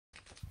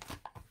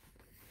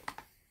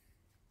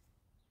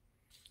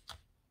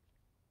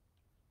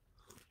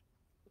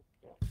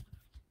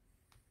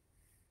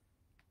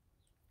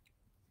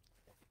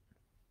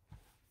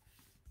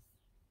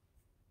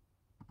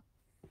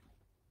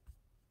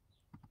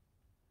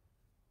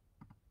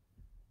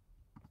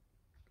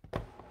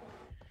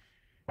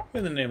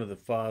In the name of the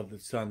Father, the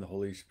Son, the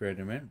Holy Spirit,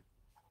 amen.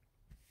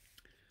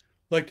 I'd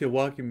like to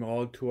welcome you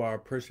all to our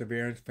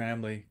Perseverance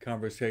family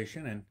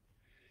conversation. And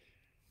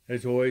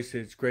as always,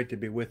 it's great to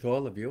be with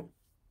all of you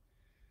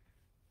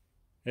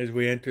as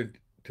we enter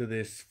to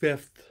this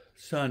fifth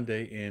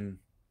Sunday in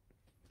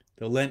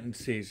the Lenten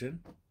season,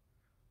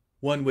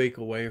 1 week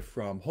away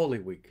from Holy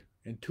Week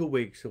and 2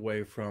 weeks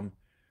away from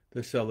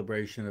the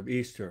celebration of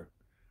Easter,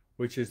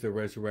 which is the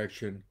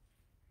resurrection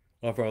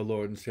of our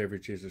Lord and Savior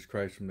Jesus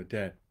Christ from the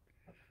dead,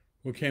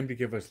 who came to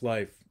give us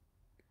life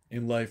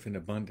in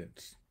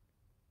abundance.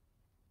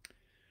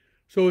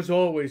 So as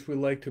always, we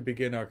like to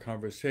begin our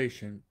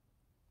conversation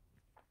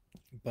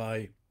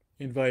by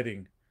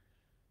inviting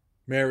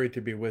Mary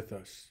to be with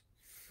us.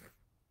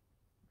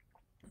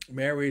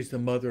 Mary is the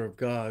Mother of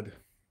God.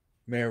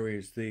 Mary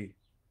is the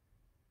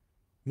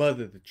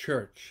Mother of the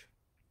Church.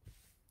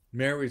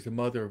 Mary is the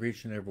Mother of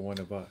each and every one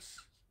of us.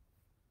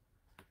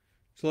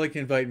 So I'd like to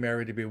invite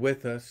Mary to be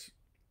with us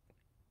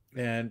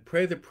and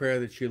pray the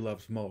prayer that she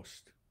loves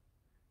most.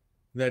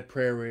 That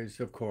prayer is,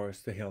 of course,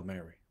 the Hail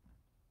Mary.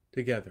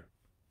 Together.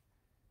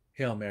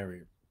 Hail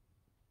Mary,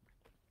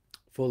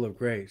 full of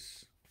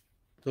grace,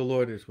 the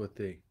Lord is with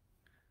thee.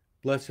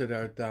 Blessed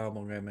art thou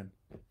among women,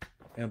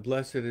 and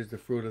blessed is the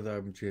fruit of thy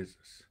womb,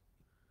 Jesus.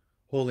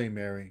 Holy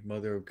Mary,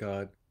 Mother of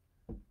God,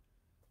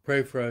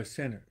 pray for us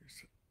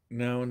sinners,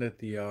 now and at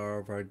the hour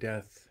of our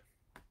death.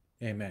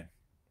 Amen.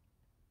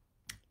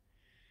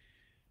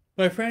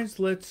 My friends,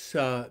 let's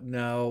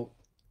now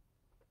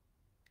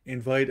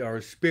invite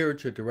our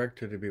spiritual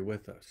director to be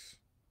with us.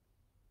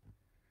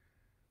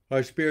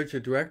 Our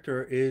spiritual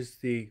director is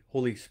the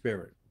Holy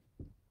Spirit.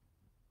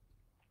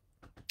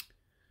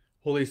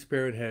 Holy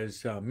Spirit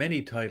has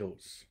many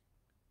titles.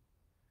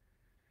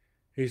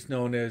 He's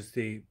known as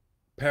the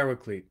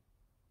Paraclete.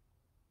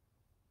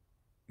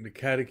 The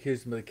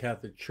Catechism of the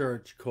Catholic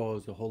Church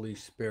calls the Holy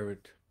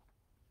Spirit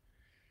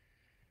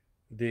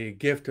the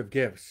gift of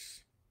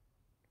gifts.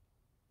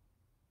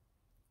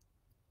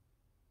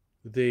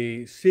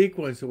 The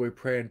sequence that we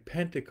pray in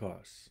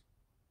Pentecost,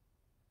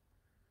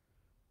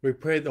 we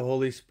pray the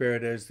Holy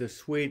Spirit as the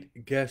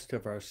sweet guest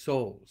of our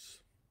souls.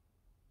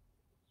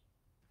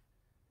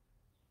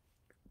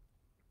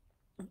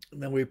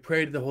 And then we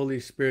pray to the Holy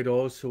Spirit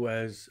also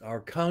as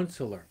our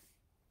counselor.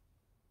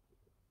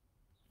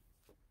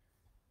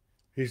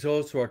 He's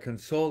also our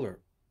consoler.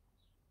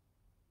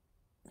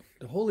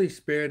 The Holy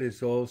Spirit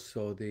is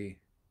also the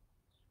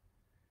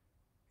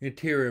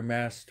interior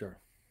master.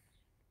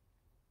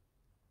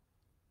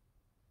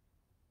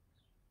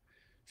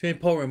 St.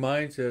 Paul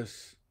reminds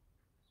us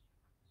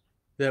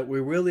that we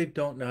really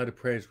don't know how to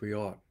pray as we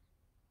ought.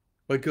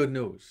 But good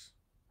news.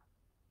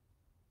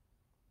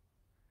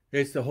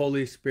 It's the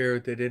Holy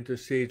Spirit that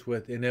intercedes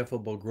with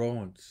ineffable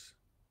groans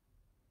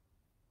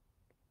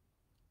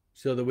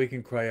so that we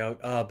can cry out,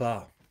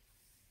 Abba.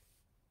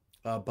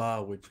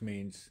 Abba, which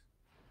means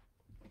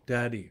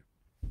Daddy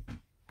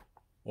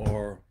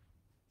or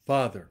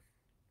Father.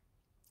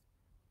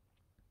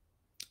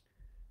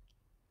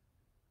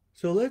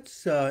 So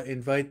let's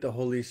invite the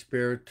Holy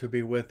Spirit to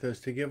be with us,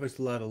 to give us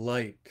a lot of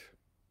light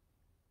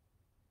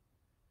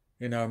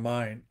in our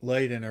mind,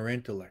 light in our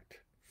intellect.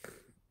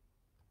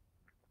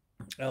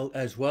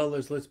 As well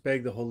as let's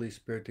beg the Holy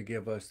Spirit to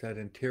give us that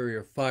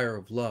interior fire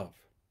of love.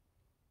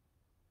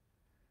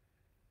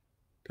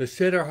 To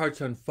set our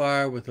hearts on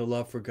fire with the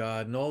love for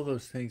God and all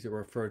those things that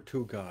refer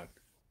to God.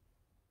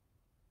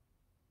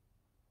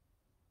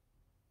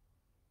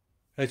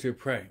 As we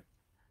pray,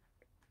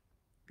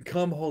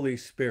 come Holy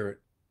Spirit,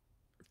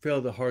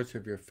 fill the hearts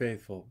of your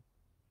faithful,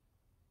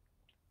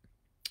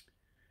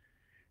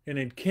 and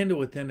enkindle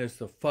within us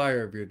the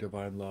fire of your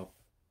divine love.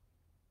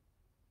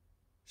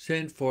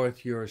 Send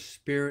forth your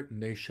Spirit,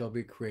 and they shall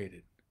be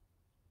created.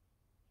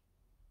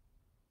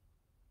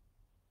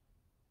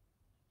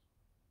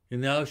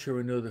 And thou shalt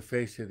renew the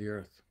face of the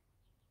earth.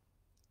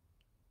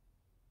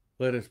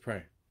 Let us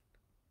pray.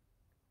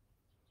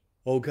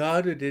 O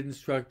God, who did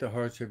instruct the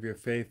hearts of your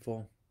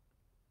faithful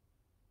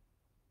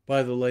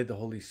by the light of the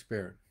Holy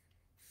Spirit,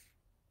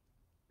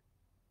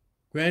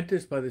 grant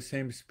us by the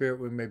same Spirit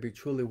we may be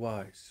truly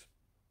wise,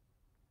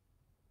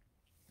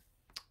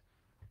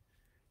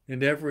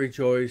 and ever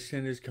rejoice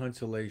in his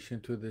consolation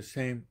through the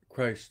same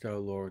Christ our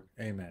Lord.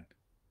 Amen.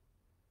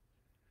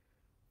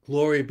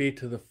 Glory be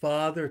to the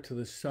Father, to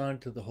the Son,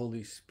 to the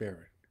Holy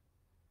Spirit,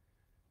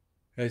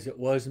 as it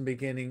was in the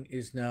beginning,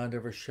 is now, and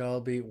ever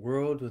shall be,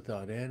 world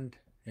without end.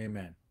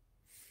 Amen.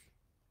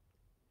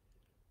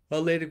 Our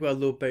Lady of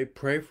Guadalupe,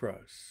 pray for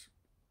us.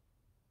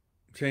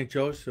 Saint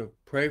Joseph,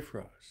 pray for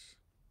us.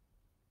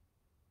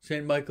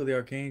 Saint Michael the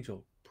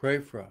Archangel, pray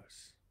for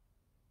us.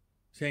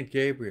 Saint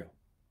Gabriel,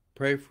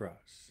 pray for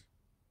us.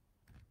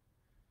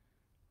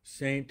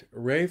 Saint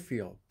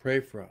Raphael, pray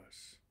for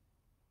us.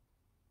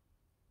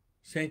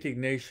 Saint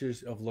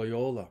Ignatius of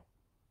Loyola,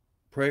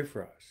 pray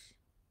for us.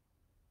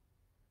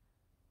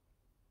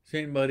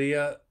 Saint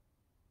Maria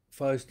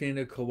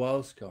Faustina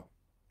Kowalska,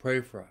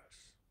 pray for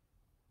us.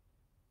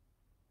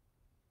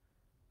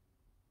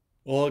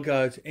 All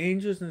God's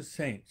angels and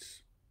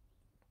saints,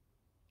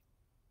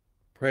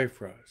 pray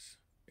for us.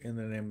 In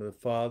the name of the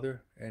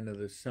Father, and of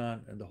the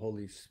Son, and the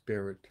Holy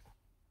Spirit.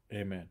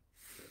 Amen.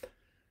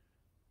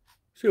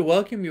 So I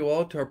welcome you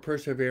all to our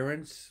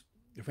Perseverance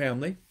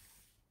family.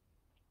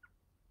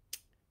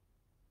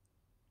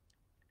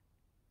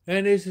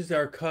 And this is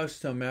our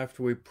custom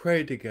after we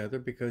pray together,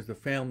 because the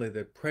family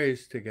that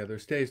prays together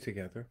stays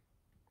together.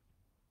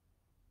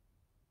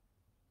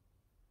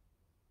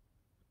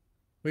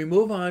 We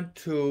move on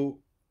to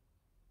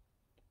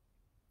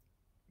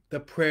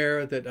the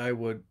prayer that I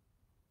would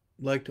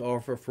like to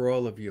offer for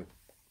all of you.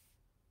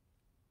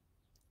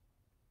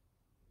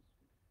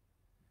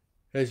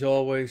 As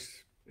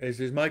always, as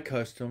is my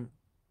custom,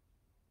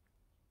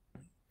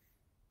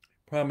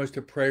 promise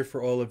to pray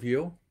for all of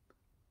you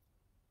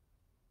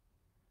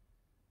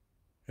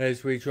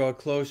as we draw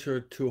closer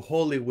to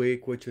Holy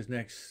Week, which is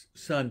next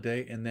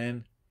Sunday, and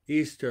then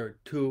Easter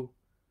 2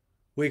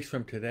 weeks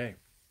from today.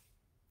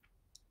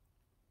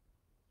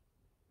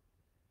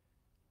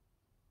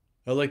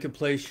 I'd like to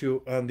place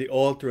you on the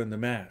altar in the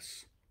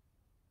Mass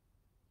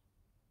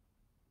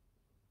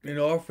and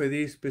offer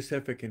these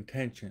specific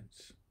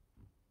intentions.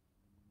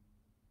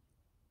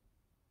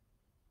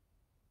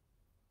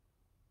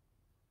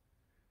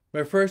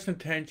 My first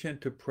intention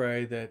to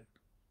pray that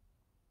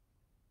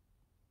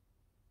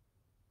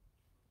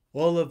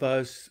all of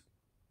us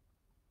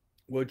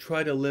will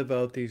try to live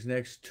out these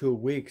next 2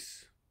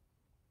 weeks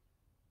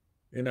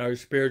in our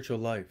spiritual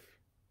life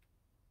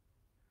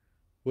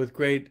with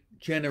great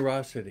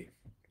generosity.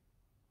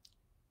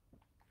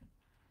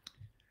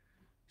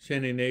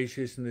 St.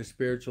 Ignatius in the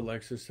spiritual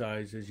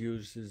exercises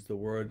uses the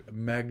word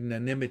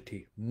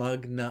magnanimity,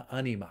 magna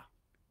anima.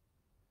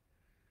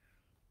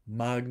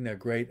 Magna,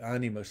 great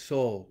anima,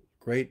 soul,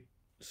 great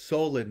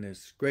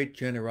souledness, great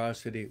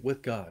generosity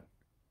with God.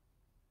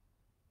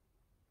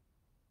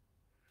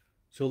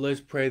 So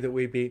let's pray that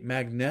we be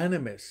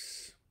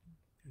magnanimous,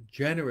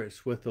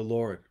 generous with the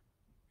Lord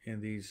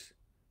in these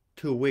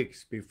 2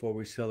 weeks before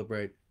we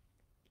celebrate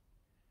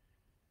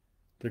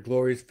the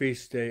glorious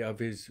feast day of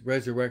his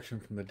resurrection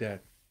from the dead.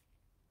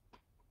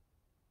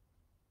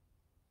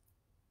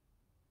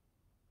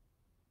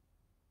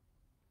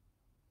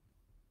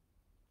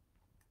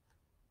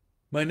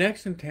 My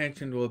next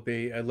intention will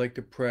be, I'd like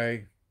to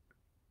pray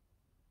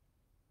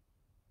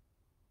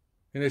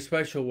in a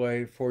special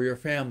way for your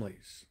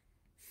families.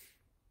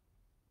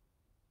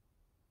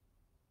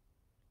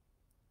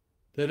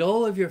 That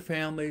all of your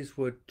families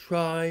would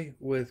try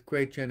with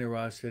great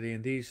generosity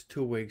in these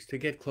 2 weeks to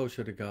get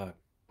closer to God.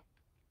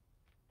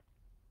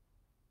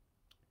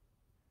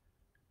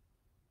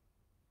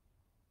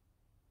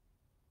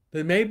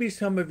 There may be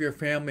some of your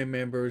family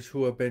members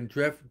who have been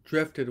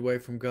drifted away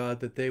from God,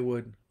 that they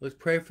would, let's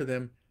pray for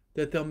them,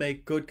 that they'll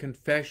make good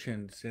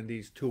confessions in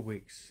these 2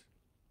 weeks.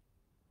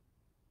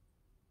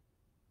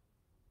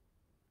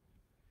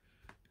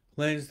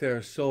 Cleanse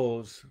their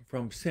souls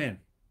from sin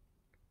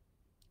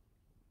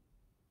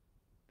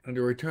and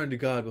to return to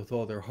God with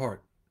all their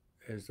heart,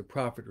 as the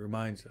prophet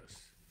reminds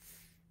us.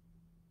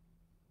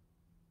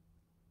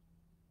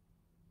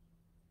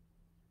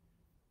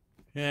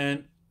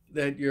 And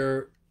that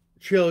your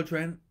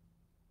children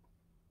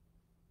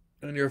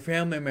and your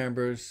family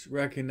members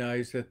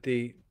recognize that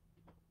the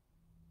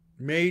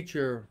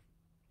major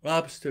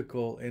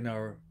obstacle in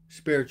our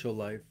spiritual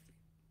life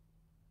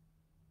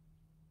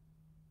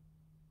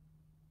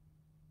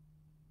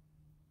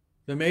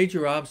the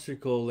major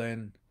obstacle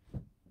in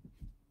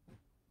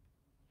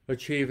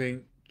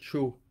achieving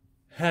true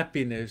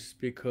happiness,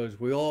 because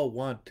we all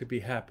want to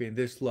be happy in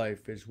this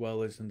life as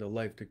well as in the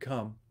life to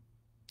come,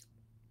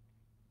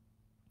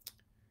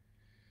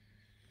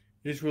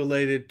 is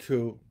related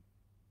to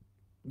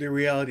the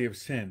reality of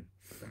sin.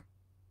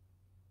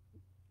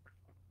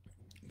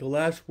 The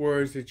last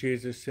words that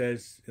Jesus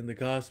says in the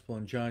Gospel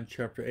in John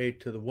chapter 8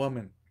 to the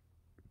woman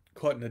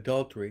caught in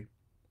adultery,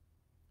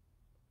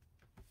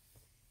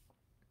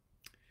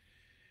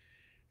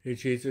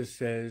 Jesus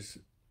says,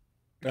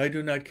 I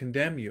do not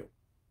condemn you,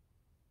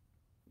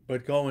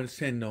 but go and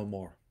sin no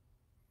more.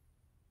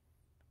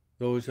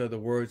 Those are the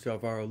words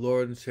of our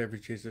Lord and Savior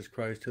Jesus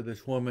Christ to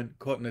this woman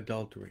caught in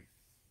adultery.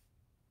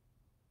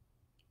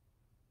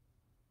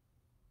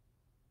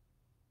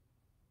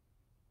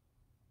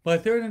 My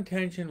third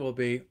intention will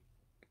be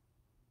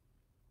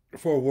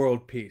for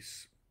world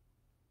peace.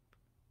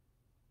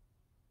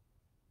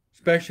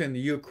 Especially in the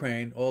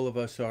Ukraine, all of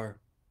us are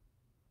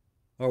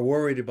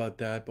worried about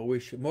that, but we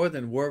should, more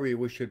than worry,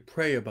 we should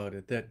pray about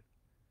it, that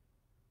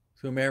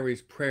through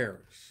Mary's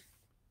prayers,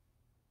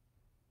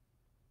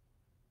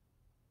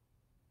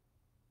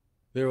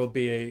 there will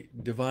be a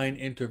divine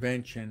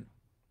intervention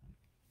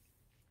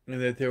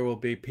and that there will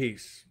be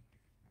peace,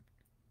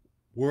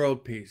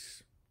 world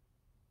peace.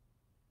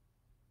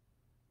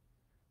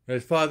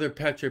 As Father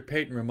Patrick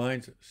Peyton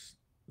reminds us,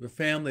 the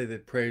family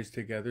that prays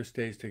together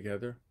stays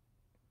together.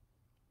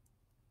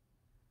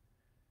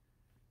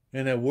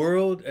 And a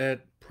world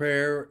at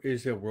prayer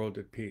is a world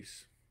at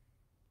peace.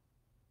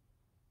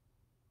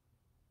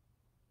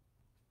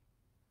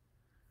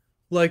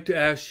 I'd like to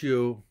ask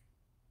you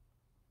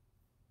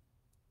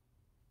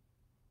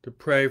to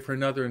pray for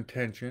another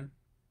intention.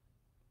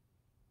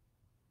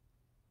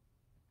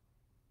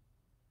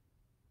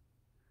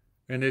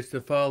 And it's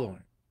the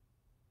following: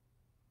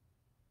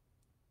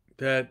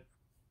 that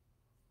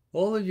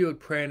all of you would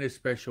pray in a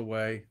special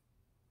way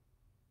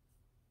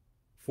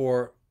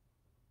for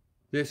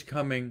this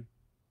coming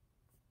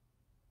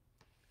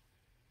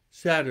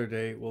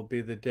Saturday will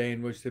be the day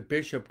in which the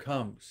bishop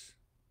comes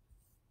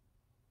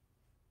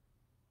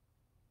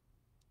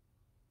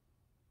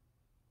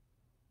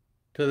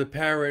to the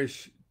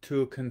parish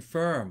to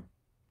confirm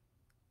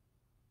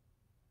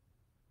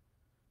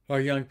our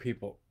young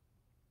people.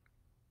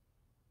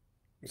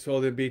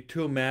 So there'll be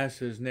 2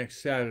 masses next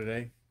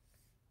Saturday.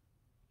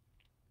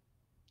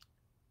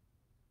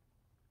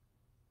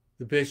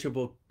 The bishop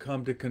will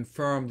come to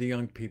confirm the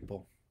young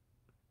people.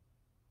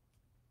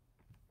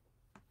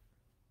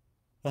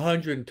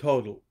 100 in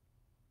total.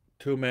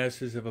 2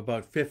 masses of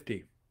about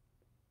 50.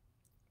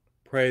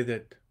 Pray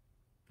that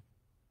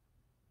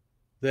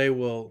they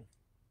will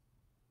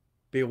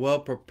be well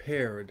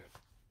prepared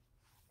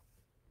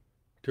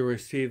to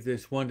receive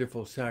this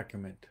wonderful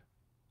sacrament.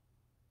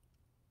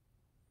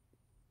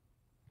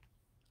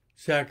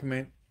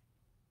 Sacrament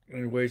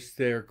in which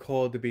they are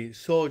called to be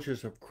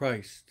soldiers of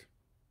Christ.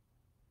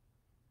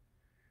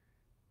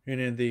 And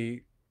in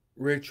the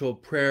ritual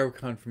prayer of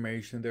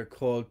confirmation, they're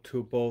called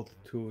to both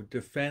to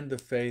defend the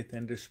faith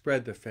and to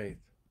spread the faith.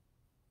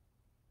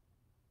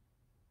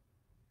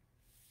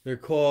 They're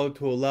called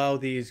to allow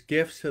these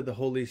gifts of the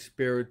Holy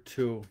Spirit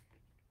to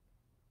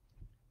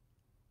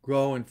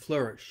grow and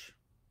flourish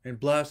and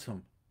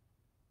blossom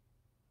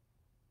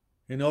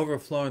and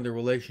overflow in their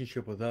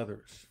relationship with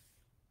others.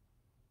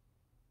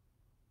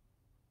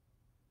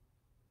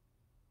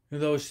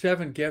 And those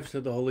 7 gifts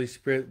of the Holy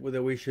Spirit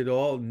that we should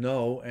all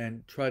know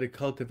and try to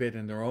cultivate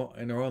in our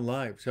own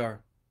lives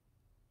are,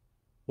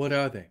 what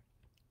are they?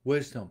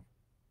 Wisdom,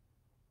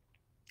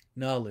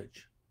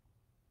 knowledge,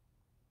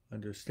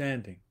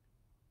 understanding,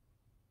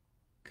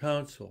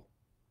 counsel,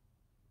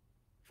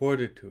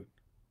 fortitude,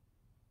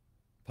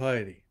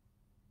 piety,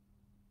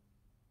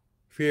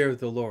 fear of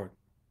the Lord.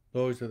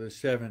 Those are the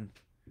 7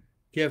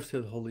 gifts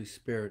of the Holy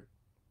Spirit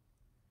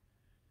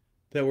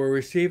that were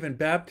received in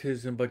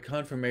baptism, but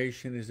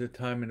confirmation is a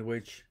time in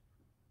which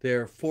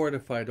they're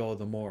fortified all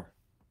the more.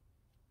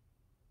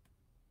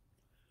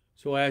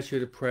 So I ask you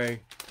to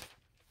pray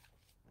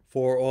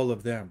for all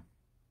of them.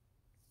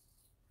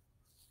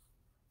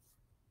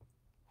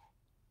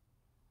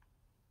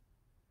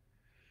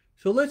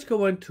 So let's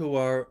go into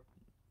our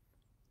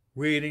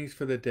readings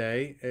for the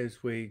day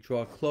as we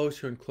draw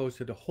closer and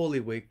closer to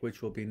Holy Week,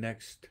 which will be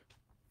next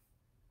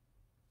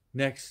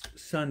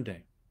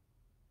Sunday.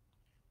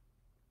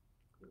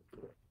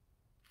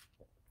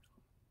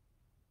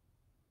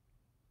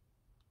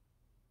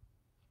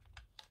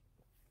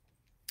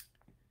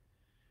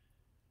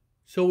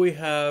 So we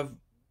have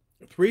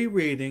 3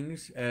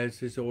 readings,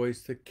 as is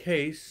always the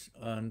case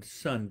on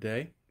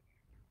Sunday.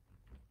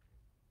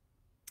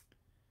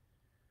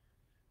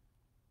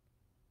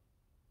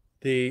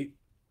 The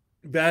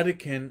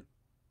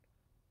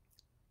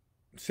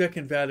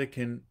Second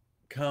Vatican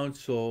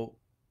Council,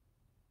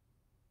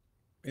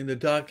 in the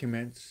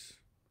documents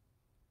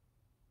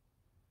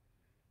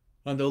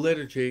on the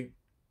liturgy,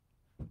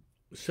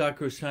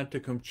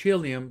 Sacrosanctum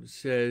Concilium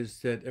says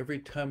that every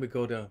time we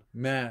go to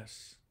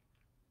Mass,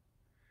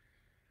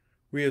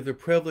 we have the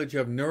privilege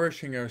of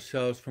nourishing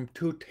ourselves from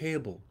 2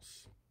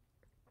 tables.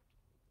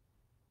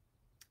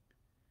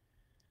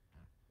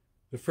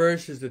 The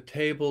first is the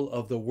table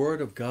of the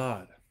Word of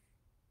God.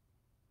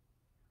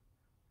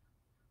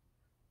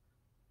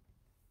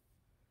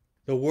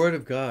 The Word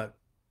of God.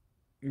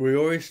 We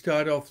always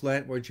start off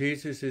Lent where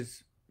Jesus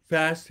is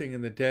fasting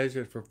in the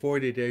desert for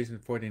 40 days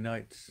and 40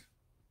 nights.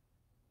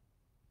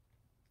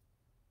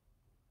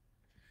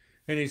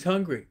 And he's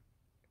hungry.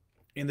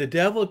 And the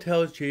devil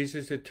tells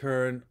Jesus to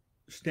turn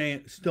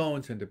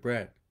stones into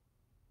bread.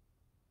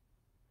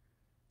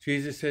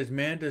 Jesus says,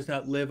 man does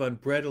not live on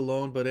bread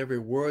alone, but every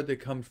word that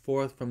comes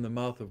forth from the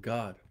mouth of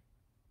God.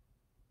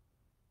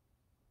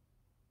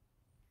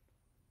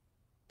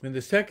 In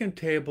the second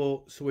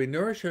table, so we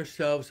nourish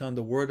ourselves on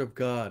the Word of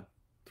God,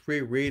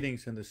 3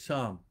 readings in the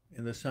Psalm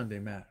in the Sunday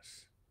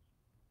Mass.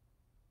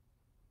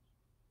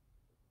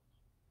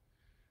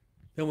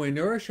 Then we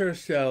nourish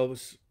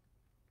ourselves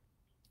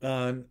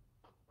on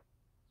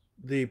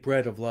the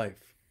bread of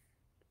life,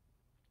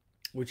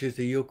 which is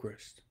the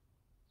Eucharist.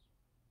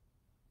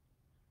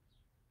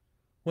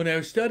 When I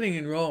was studying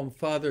in Rome,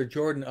 Father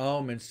Jordan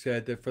Allman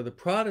said that for the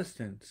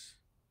Protestants,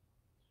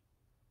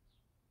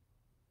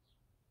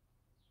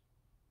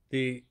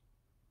 the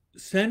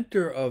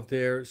center of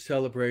their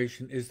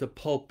celebration is the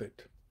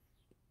pulpit.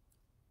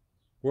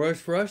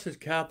 Whereas for us as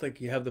Catholic,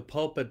 you have the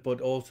pulpit,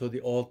 but also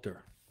the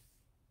altar.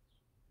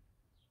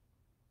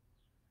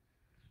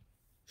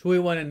 So we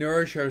want to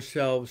nourish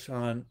ourselves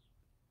on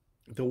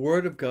the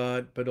Word of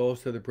God, but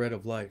also the bread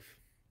of life.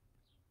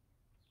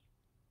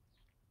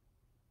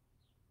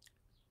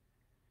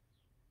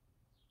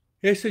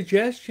 A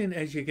suggestion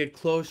as you get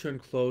closer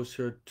and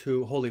closer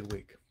to Holy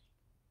Week.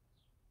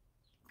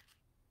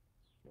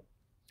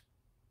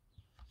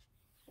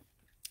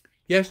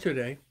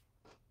 Yesterday,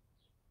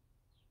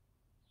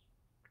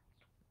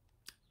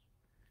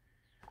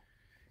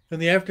 in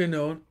the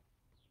afternoon,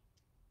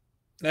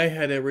 I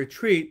had a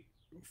retreat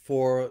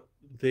for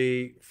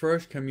the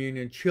First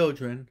Communion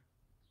children,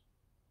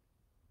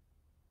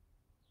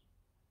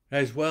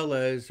 as well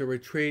as a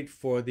retreat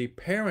for the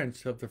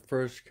parents of the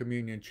First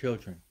Communion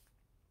children.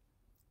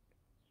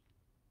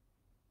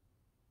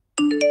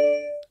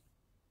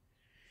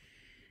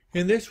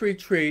 In this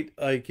retreat,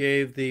 I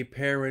gave the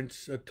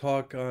parents a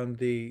talk on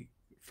the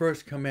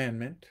First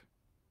Commandment.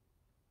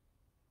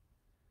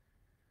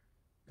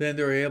 Then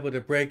they were able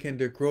to break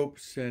into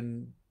groups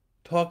and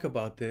talk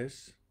about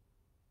this.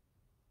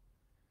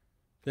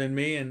 Then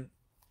me and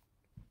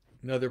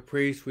another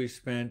priest, we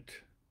spent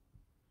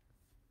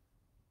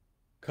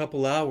a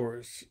couple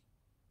hours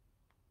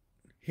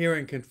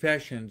hearing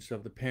confessions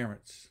of the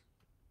parents.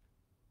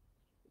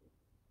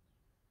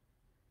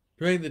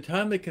 During the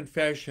time of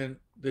confession,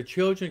 the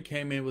children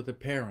came in with the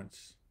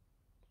parents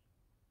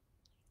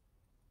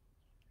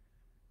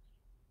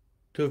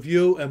to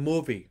view a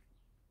movie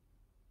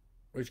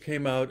which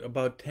came out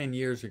about 10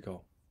 years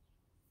ago.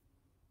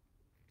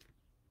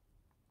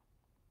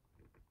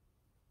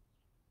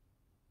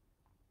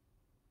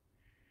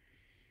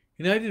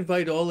 And I'd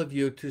invite all of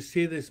you to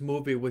see this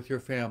movie with your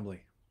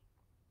family.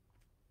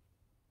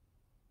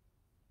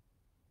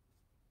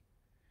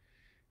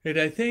 And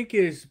I think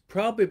is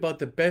probably about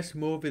the best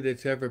movie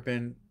that's ever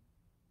been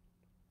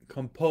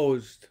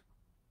composed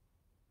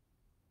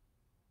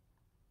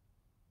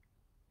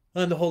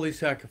on the holy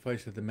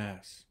sacrifice of the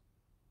Mass.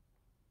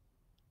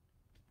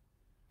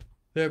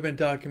 There have been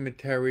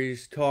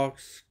documentaries,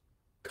 talks,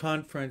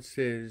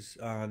 conferences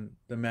on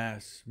the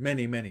Mass,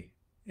 many,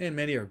 and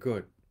many are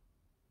good.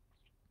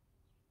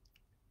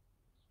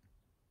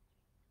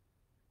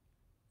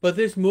 But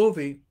this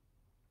movie,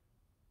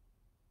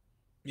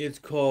 it's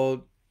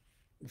called,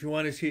 if you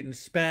want to see it in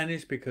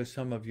Spanish, because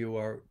some of you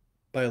are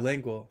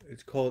bilingual,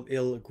 it's called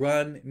El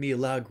Gran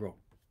Milagro.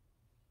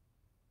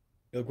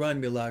 El Gran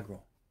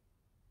Milagro.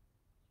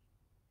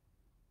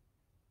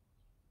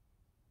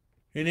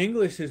 In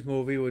English, this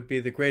movie would be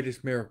The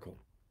Greatest Miracle.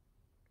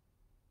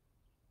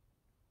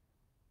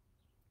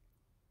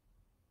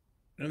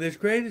 And this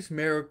greatest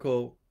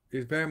miracle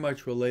is very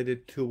much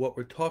related to what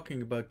we're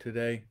talking about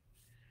today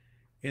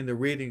in the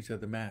readings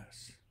of the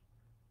Mass.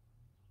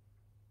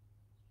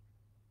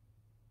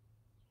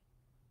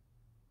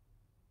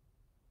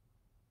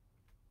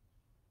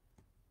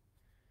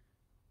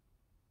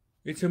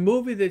 It's a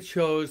movie that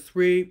shows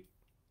three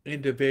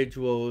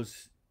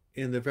individuals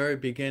in the very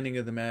beginning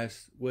of the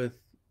Mass with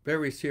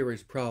very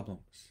serious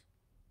problems.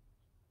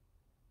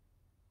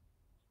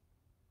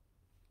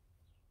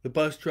 The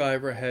bus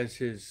driver has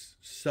his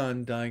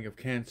son dying of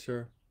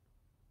cancer.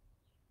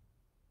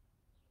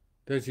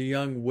 There's a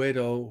young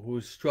widow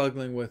who's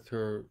struggling with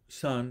her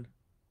son.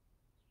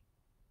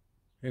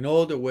 An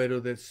older widow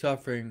that's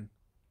suffering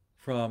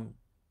from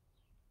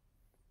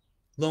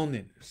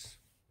loneliness.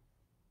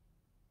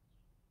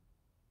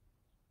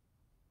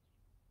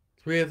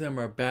 Three of them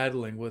are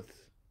battling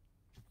with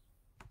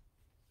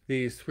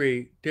these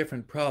three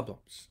different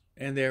problems,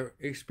 and they're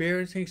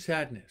experiencing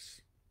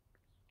sadness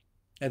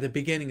at the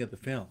beginning of the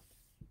film.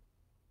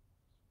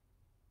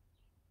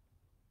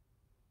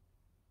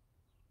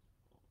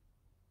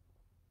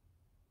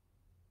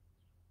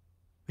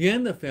 At the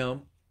end of the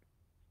film,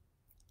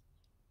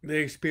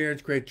 they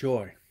experience great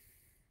joy,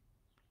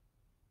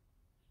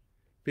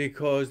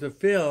 because the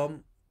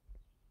film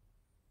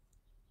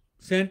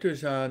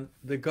centers on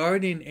the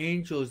guardian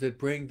angels that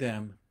bring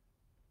them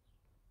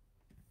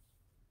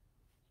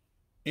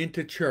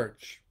into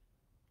church,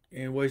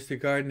 in which the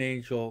guardian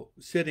angel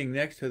sitting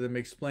next to them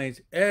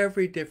explains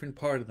every different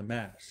part of the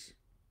Mass.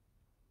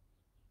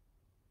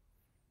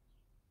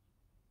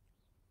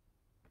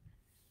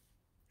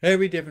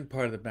 Every different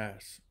part of the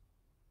Mass.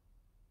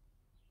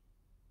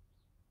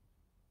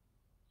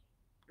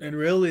 And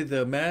really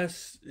the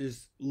Mass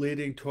is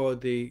leading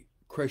toward the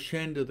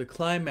crescendo, the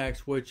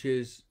climax, which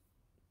is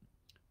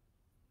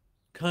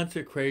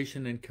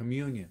consecration and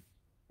communion.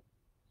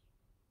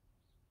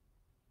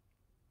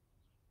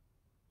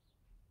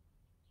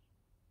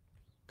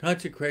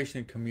 Consecration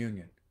and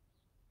communion.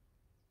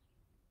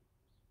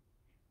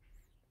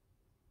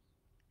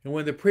 And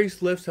when the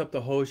priest lifts up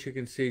the host, you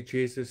can see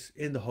Jesus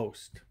in the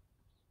host.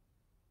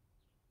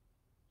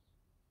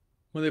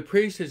 When the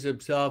priest is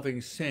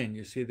absolving sin,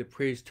 you see the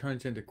priest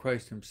turns into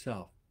Christ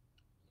himself.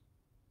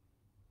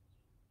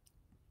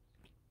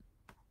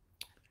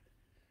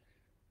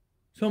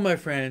 So, my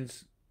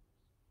friends,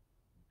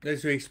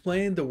 as we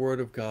explain the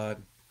Word of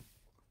God,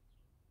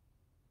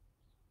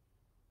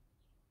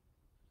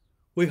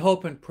 we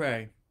hope and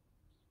pray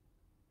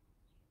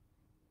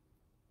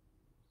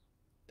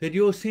that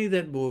you will see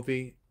that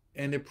movie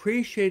and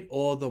appreciate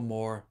all the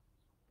more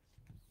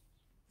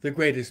the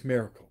greatest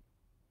miracle.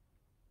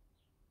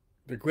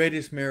 The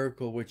greatest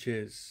miracle, which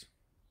is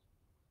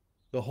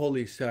the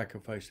holy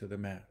sacrifice of the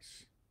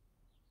Mass.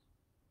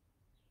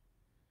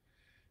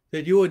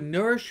 That you would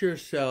nourish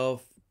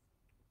yourself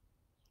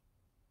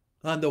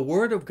on the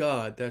Word of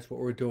God. That's what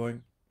we're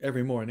doing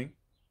every morning.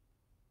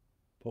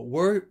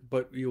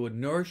 But you would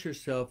nourish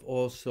yourself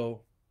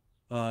also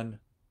on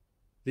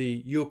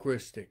the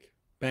Eucharistic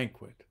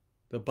banquet,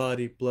 the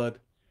body, blood,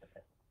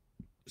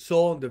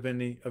 soul, and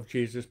divinity of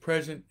Jesus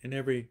present in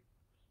every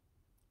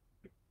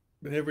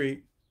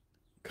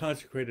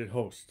consecrated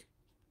host.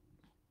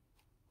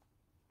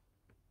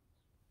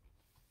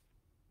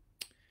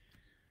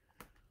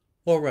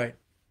 All right.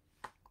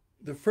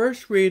 The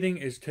first reading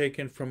is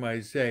taken from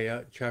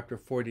Isaiah chapter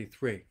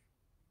 43.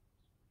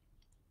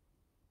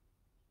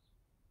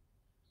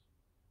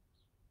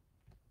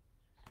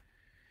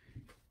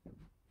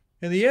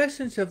 And the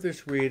essence of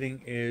this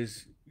reading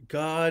is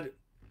God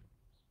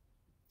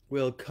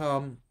will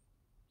come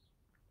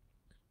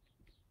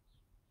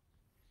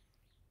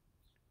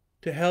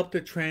to help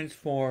to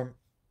transform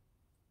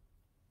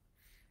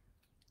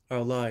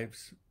our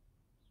lives.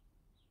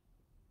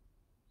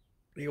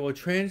 He will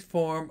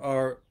transform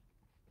our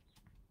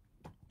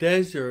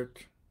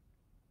desert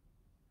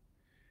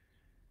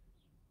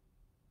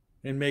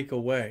and make a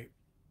way.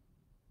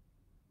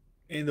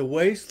 In the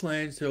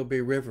wastelands there will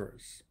be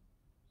rivers.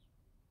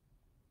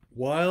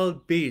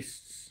 Wild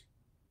beasts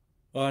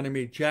honor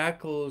me,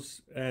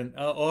 jackals and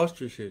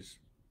ostriches,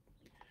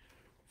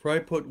 for I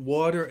put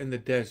water in the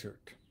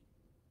desert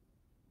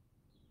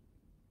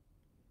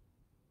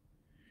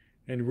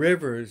and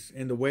rivers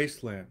in the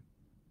wasteland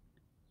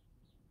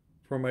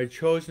for my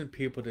chosen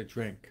people to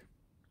drink.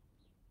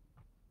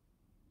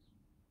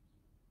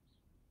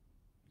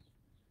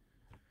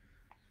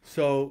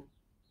 So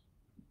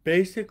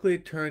basically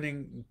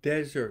turning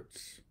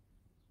deserts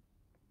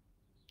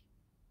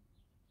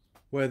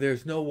where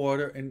there's no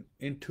water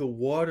into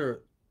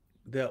water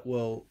that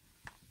will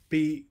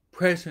be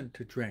present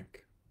to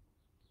drink.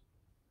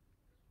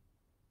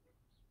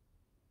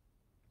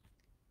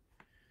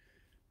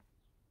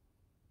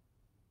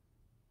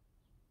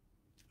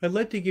 I'd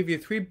like to give you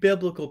 3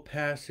 biblical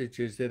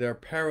passages that are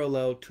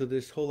parallel to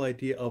this whole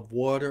idea of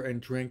water and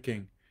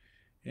drinking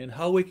and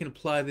how we can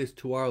apply this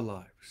to our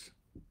lives.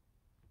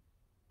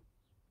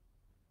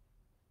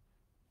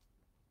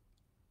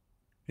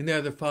 And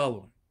they're the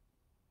following.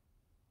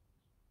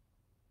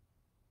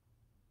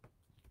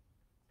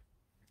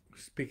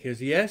 Because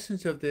the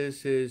essence of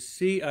this is,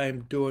 see, I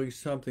am doing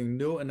something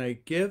new and I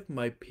give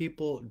my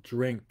people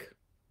drink.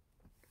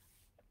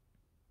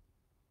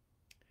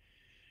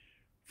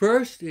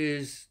 First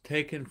is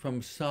taken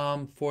from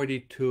Psalm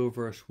 42,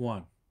 verse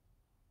 1.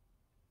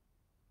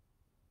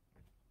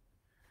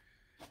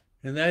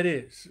 And that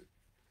is,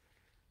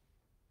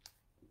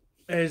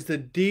 as the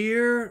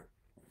deer,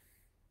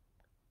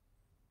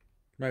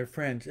 my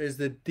friends, as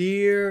the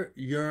deer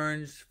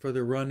yearns for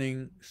the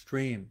running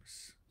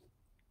streams,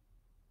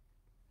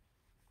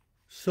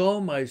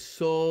 so my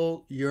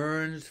soul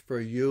yearns for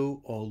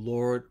you, O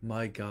Lord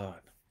my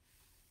God.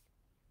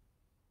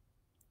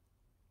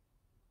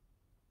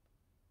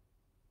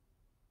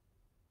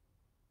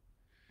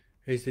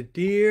 As the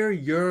deer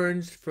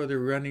yearns for the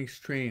running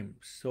streams,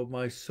 so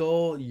my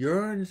soul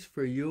yearns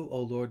for you,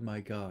 O Lord my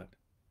God.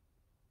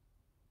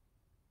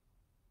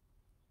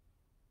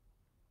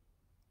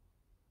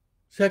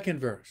 Second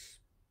verse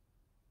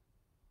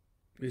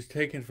is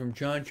taken from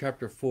John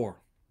chapter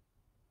 4.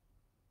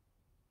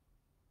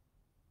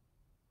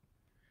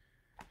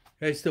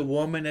 As the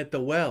woman at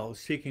the well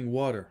seeking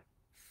water,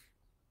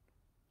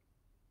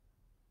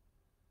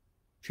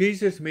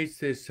 Jesus meets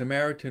this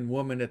Samaritan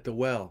woman at the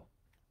well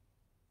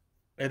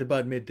at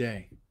about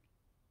midday.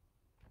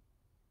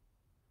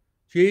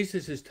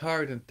 Jesus is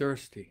tired and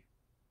thirsty.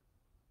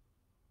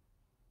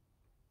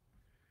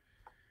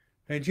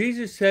 And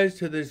Jesus says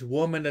to this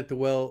woman at the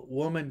well,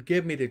 "Woman,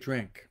 give me to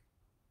drink."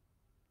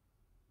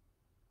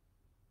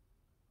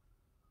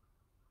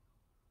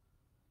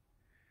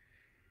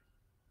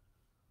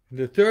 And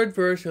the third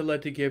verse I'd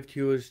like to give to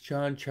you is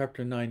John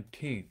chapter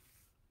 19.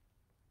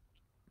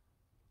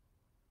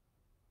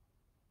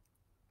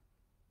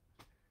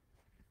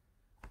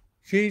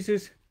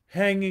 Jesus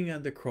hanging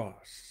on the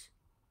cross,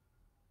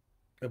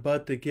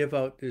 about to give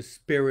out his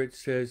spirit,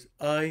 says,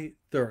 "I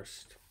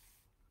thirst."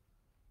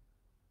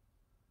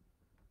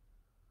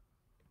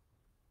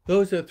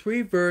 Those are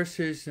 3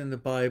 verses in the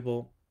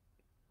Bible,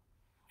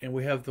 and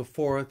we have the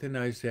 4th in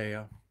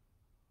Isaiah,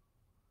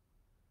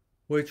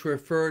 which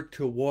refer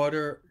to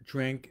water,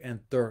 drink,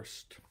 and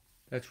thirst.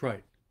 That's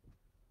right.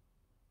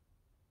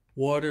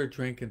 Water,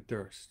 drink, and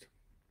thirst.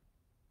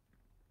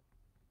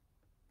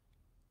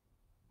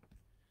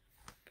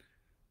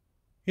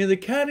 In the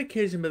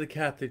Catechism of the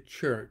Catholic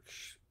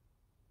Church,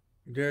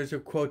 there's a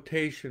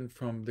quotation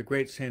from the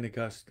great St.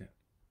 Augustine.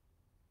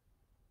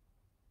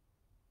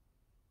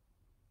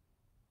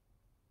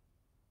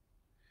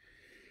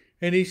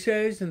 And he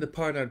says in the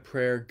part on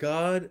prayer,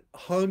 God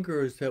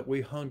hungers that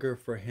we hunger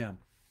for him.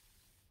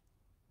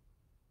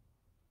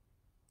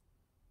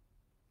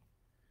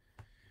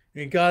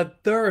 And God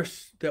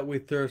thirsts that we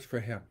thirst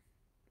for him.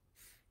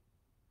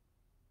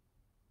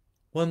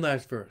 One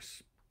last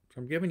verse.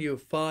 So I'm giving you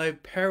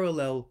 5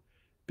 parallel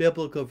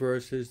biblical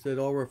verses that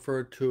all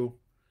refer to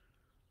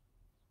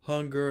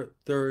hunger,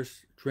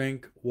 thirst,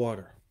 drink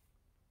water.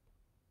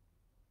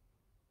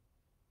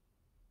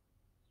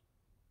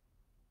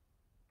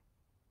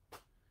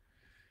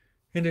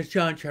 And it's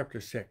John chapter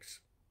 6.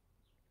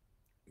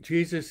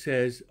 Jesus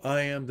says,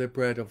 I am the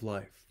bread of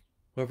life.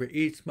 Whoever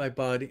eats my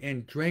body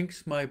and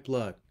drinks my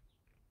blood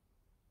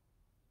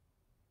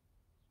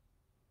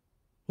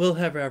will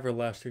have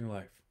everlasting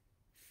life.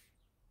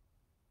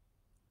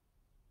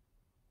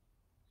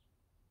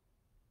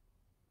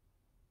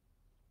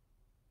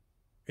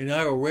 And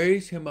I will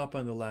raise him up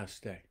on the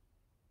last day.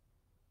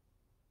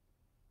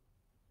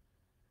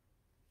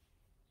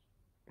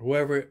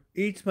 Whoever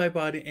eats my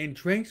body and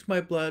drinks my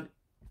blood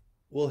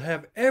will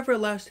have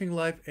everlasting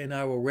life, and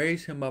I will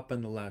raise him up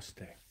on the last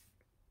day.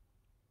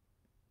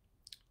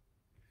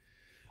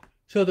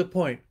 So the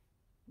point,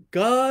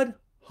 God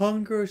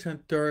hungers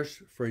and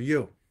thirsts for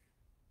you.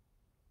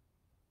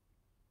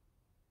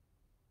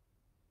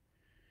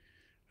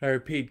 I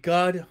repeat,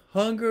 God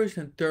hungers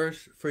and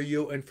thirsts for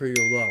you and for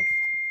your love.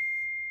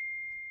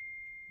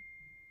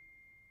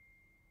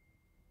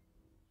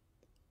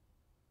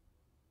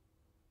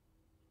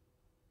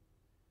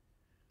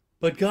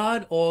 But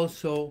God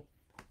also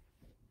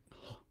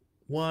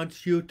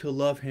wants you to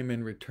love him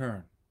in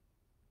return.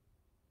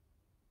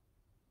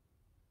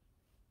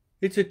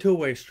 It's a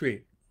two-way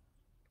street.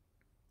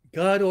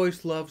 God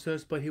always loves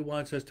us, but he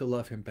wants us to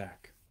love him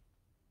back.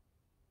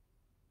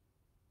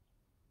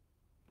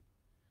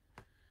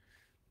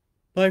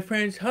 My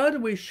friends, how do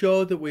we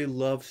show that we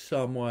love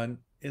someone?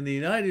 In the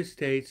United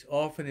States,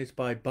 often it's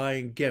by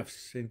buying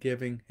gifts and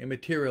giving a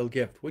material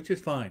gift, which is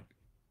fine.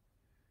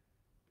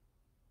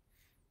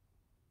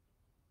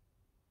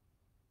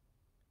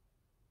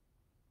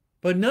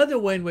 But another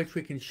way in which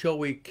we can show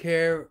we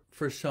care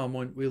for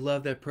someone, we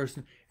love that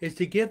person, is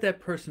to give that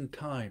person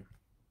time.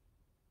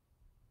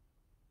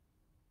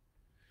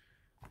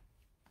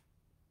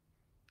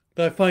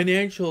 The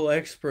financial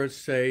experts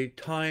say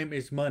time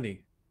is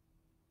money.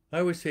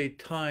 I would say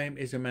time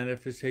is a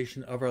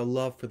manifestation of our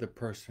love for the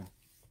person.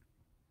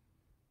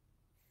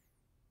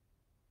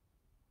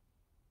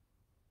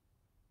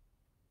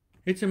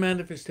 It's a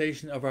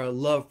manifestation of our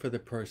love for the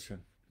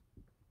person.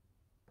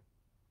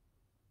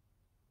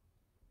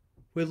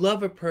 We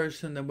love a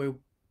person, then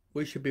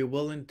we should be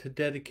willing to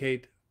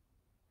dedicate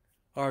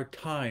our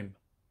time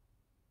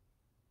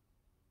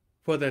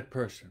for that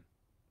person.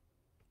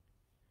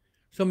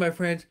 So my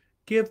friends,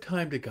 give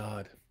time to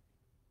God.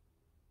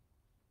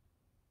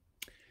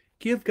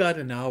 Give God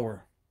an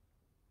hour.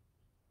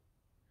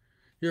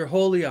 Your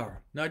holy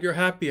hour, not your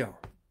happy hour,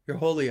 your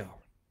holy hour.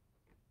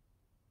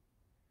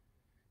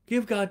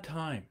 Give God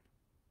time.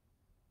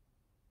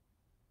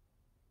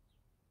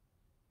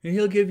 And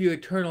he'll give you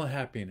eternal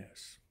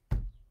happiness.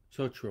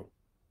 So true.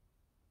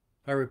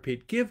 I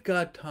repeat, give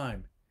God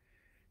time.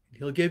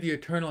 He'll give you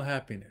eternal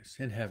happiness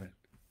in heaven.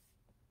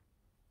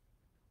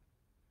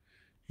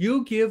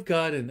 You give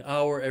God an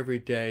hour every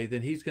day,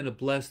 then he's going to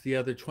bless the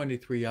other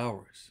 23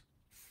 hours.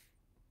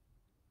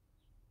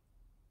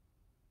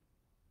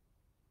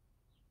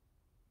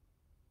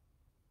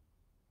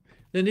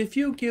 Then if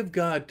you give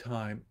God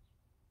time,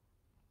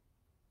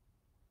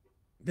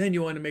 then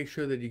you want to make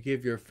sure that you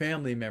give your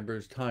family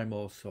members time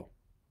also.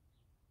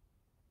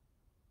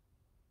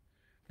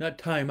 Not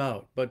time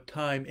out, but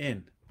time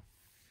in.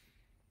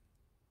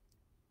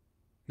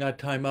 Not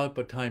time out,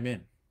 but time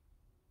in.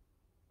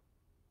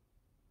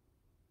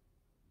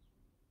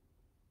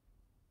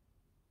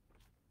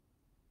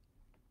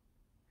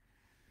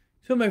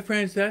 So my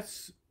friends,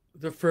 that's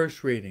the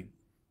first reading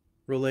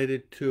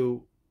related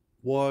to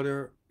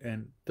water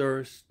and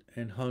thirst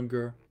and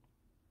hunger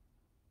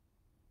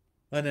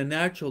on a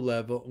natural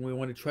level, and we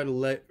want to try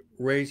to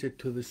raise it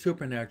to the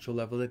supernatural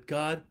level, that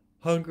God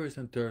hungers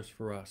and thirsts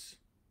for us.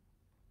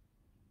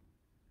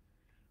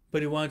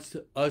 But he wants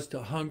us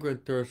to hunger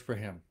and thirst for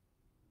him.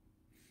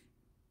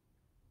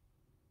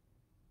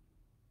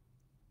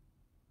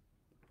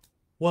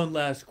 One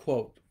last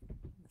quote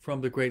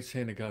from the great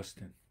St.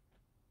 Augustine,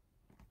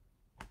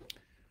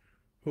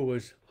 who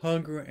was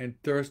hunger and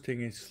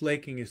thirsting and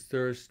slaking his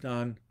thirst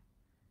on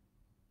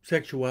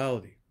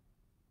sexuality.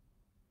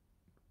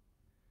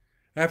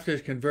 After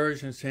his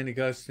conversion, St.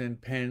 Augustine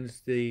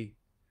pens the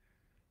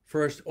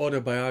first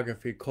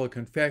autobiography called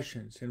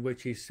Confessions, in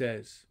which he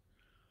says,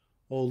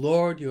 O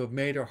Lord, you have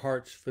made our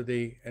hearts for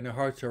thee, and our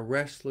hearts are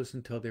restless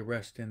until they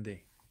rest in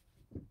thee.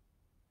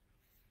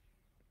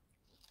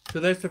 So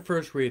that's the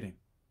first reading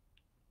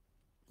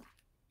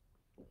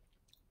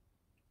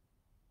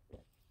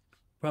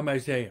from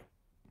Isaiah.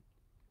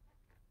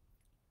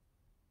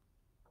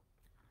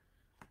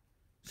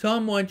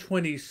 Psalm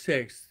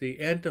 126,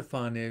 the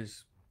antiphon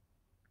is,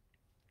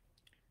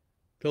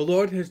 the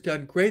Lord has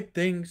done great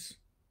things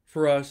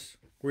for us.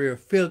 We are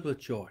filled with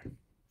joy.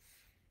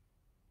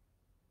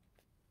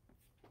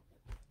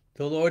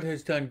 The Lord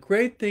has done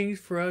great things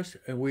for us,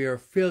 and we are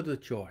filled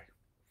with joy.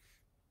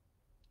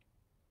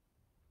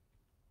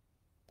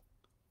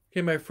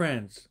 Okay, my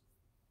friends,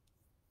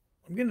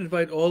 I'm going to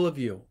invite all of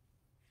you,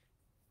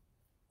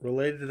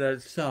 related to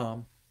that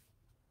psalm,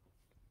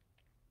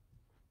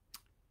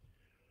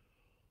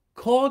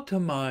 call to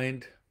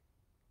mind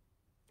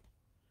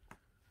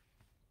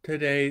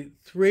today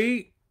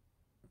 3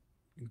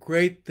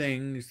 great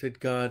things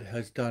that God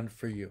has done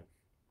for you.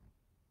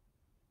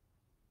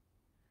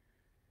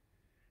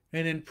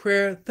 And in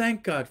prayer,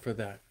 thank God for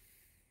that.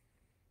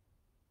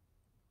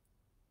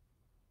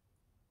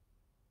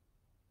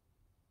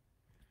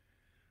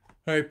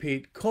 I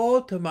repeat,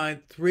 call to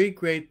mind 3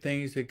 great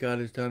things that God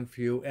has done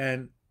for you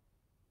and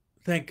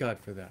thank God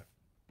for that.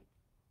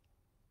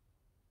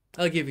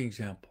 I'll give you an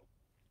example.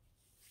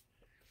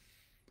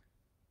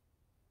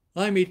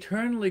 I'm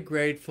eternally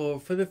grateful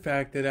for the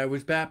fact that I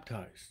was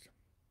baptized.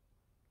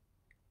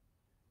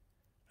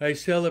 I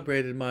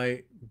celebrated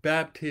my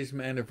baptism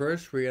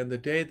anniversary on the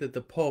day that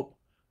the Pope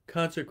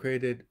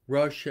consecrated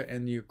Russia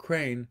and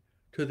Ukraine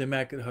to the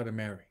Immaculate Heart of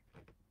Mary.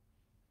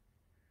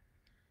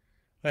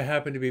 I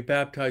happened to be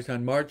baptized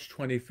on March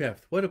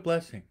 25th. What a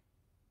blessing.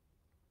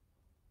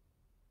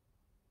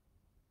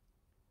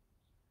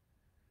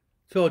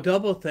 So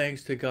double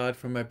thanks to God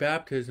for my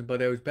baptism,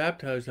 but I was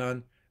baptized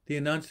on the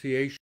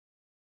Annunciation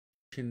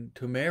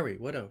to Mary.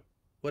 What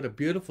a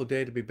beautiful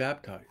day to be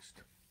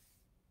baptized.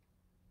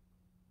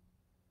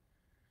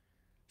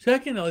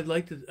 Second, I'd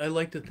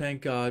like to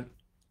thank God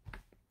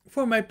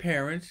for my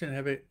parents and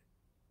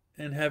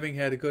having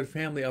had a good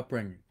family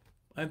upbringing.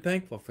 I'm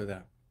thankful for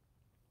that.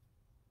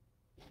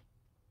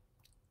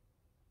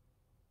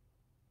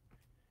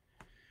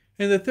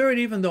 And the third,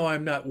 even though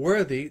I'm not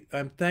worthy,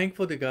 I'm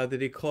thankful to God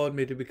that He called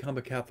me to become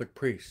a Catholic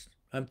priest.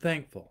 I'm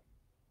thankful.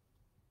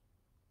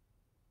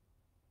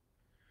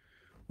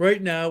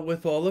 Right now,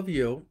 with all of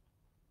you,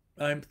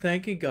 I'm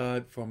thanking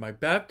God for my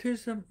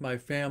baptism, my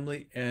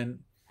family,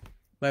 and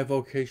my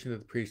vocation to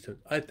the priesthood.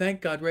 I thank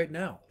God right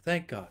now.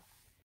 Thank God.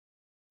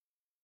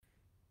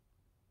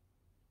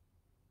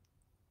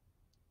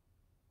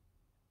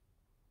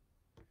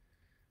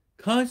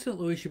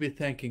 Constantly, we should be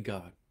thanking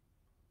God.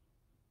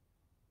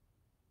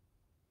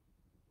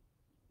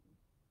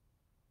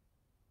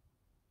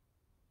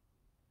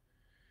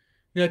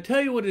 Now, I'll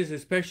tell you what is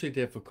especially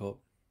difficult.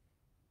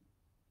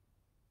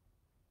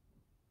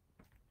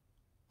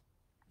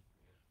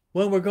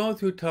 When we're going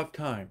through tough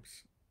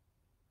times,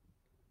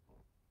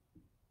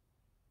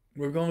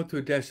 we're going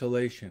through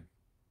desolation.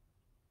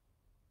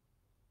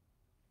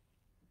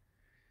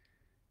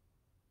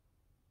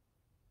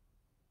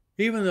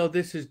 Even though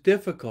this is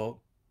difficult,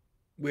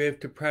 we have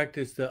to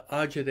practice the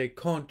agere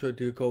contra,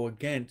 to go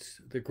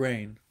against the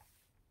grain.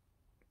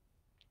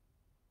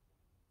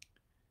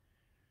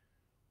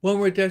 When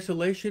we're in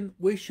desolation,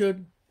 we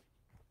should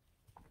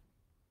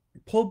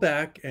pull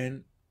back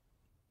and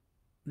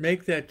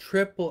make that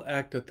triple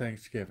act of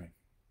thanksgiving.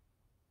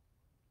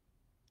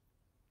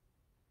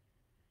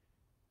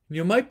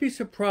 You might be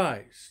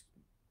surprised.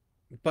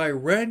 By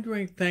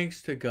rendering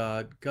thanks to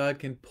God, God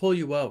can pull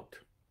you out.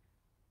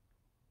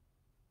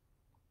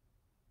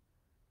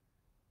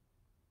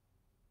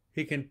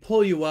 He can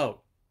pull you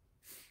out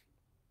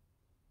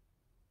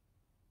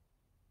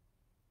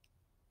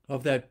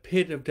of that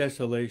pit of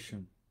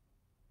desolation.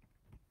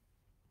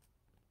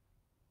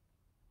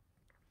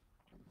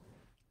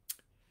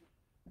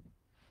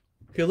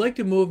 Okay, I'd like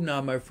to move now,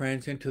 my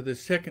friends, into the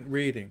second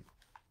reading.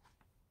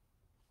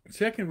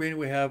 Second reading,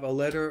 we have a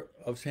letter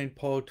of St.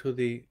 Paul to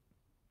the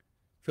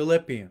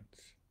Philippians.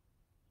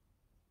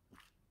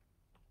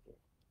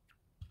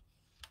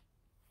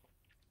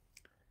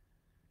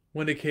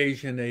 One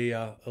occasion,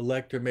 a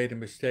lector made a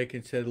mistake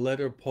and said,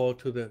 letter of Paul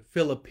to the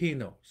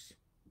Filipinos.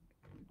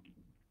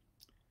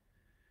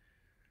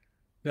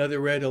 Another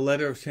read, a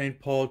letter of St.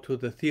 Paul to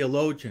the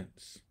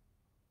theologians.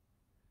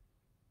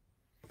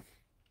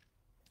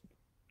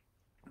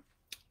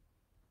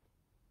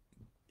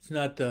 It's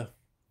not the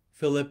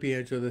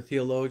Philippians or the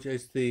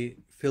theologians, it's the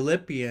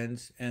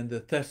Philippians and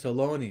the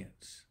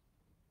Thessalonians.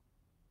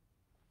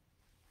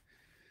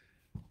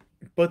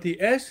 But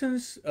the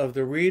essence of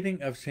the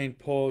reading of St.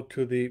 Paul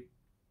to the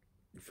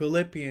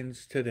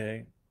Philippians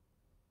today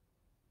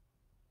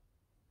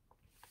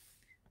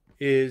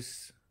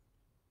is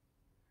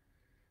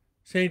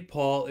St.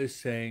 Paul is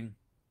saying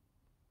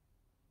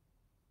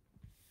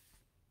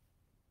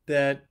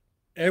that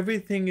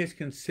everything is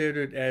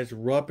considered as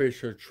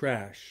rubbish or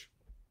trash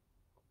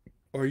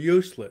or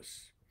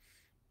useless,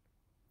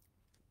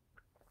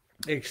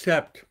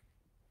 except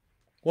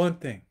one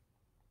thing.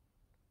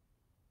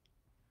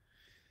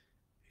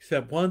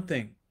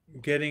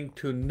 Getting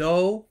to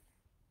know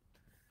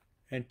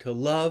and to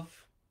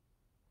love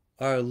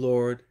our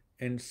Lord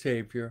and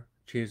Savior,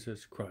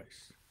 Jesus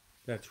Christ.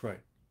 That's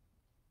right.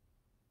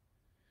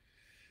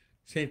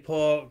 St.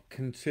 Paul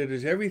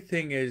considers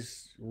everything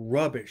as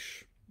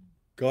rubbish,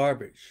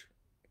 garbage,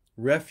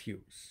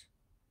 refuse,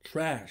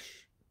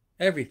 trash,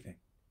 everything.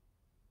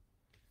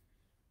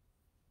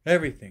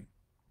 Everything.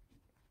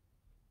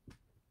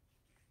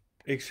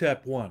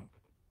 Except one.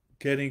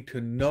 Getting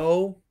to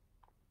know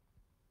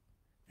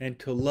and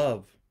to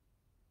love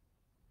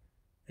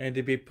and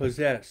to be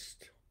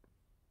possessed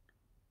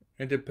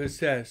and to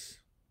possess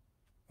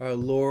our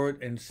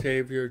Lord and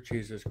Savior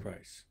Jesus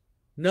Christ.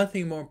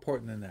 Nothing more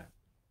important than that.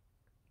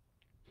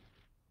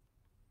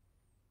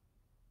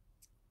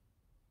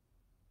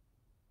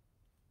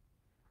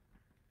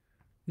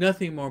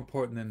 Nothing more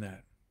important than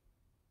that.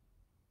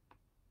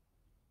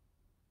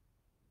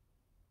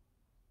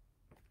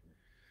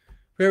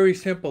 Very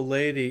simple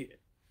lady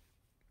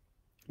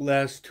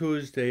last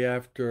Tuesday,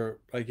 after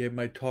I gave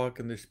my talk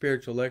on the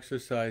spiritual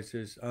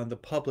exercises on the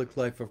public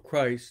life of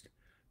Christ,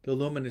 the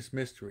luminous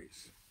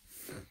mysteries,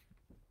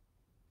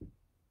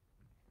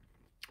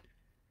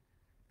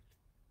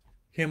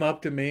 came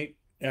up to me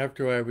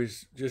after I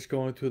was just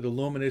going through the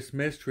luminous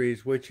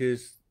mysteries, which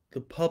is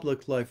the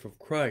public life of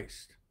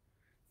Christ: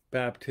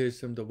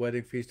 baptism, the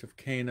wedding feast of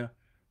Cana,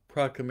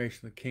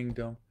 proclamation of the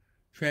kingdom,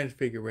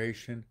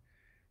 transfiguration,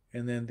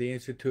 and then the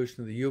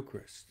institution of the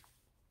Eucharist.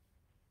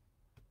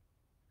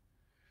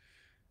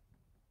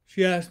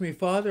 She asked me,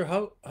 Father,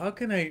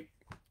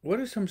 what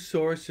are some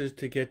sources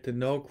to get to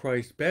know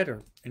Christ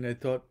better? And I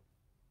thought,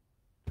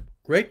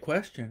 great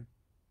question.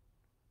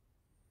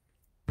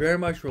 Very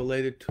much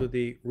related to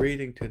the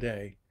reading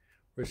today,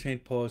 where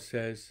St. Paul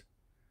says,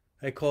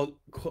 I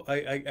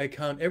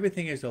count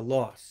everything as a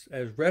loss,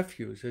 as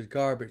refuse, as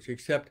garbage,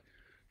 except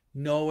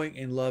knowing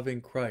and loving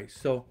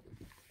Christ. So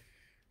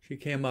she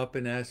came up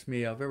and asked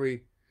me a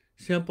very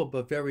simple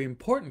but very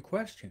important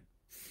question.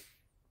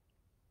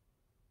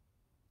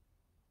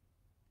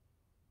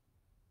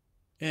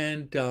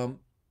 And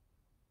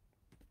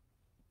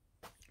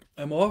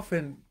I'm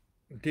often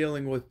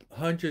dealing with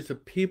hundreds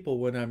of people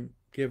when I'm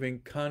giving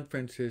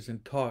conferences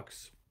and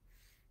talks.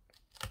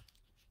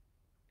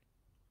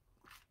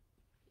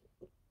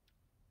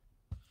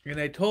 And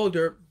I told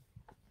her,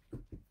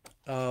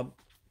 in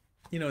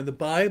the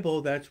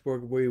Bible, that's where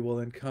we will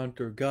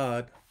encounter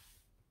God.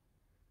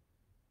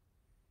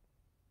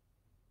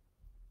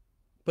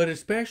 But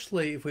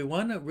especially if we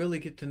want to really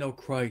get to know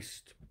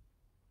Christ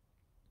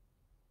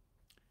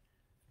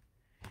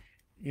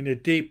in a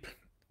deep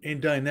and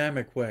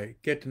dynamic way,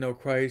 get to know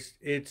Christ,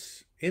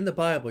 it's in the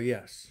Bible,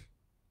 yes.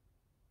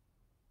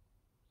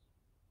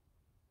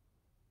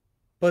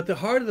 But the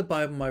heart of the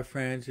Bible, my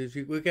friends, is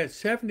we've got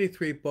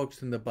 73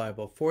 books in the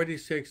Bible,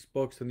 46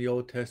 books in the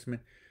Old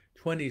Testament,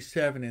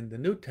 27 in the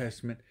New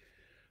Testament.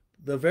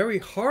 The very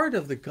heart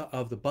of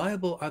the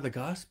Bible are the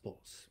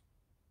Gospels.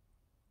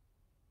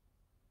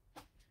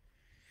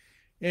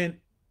 And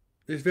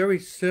this very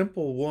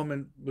simple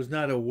woman was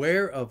not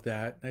aware of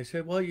that. And I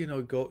said, well,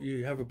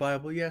 you have a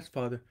Bible? Yes,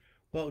 Father.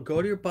 Well,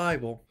 go to your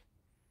Bible.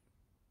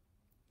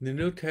 In the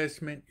New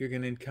Testament, you're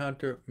going to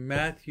encounter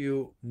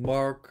Matthew,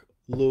 Mark,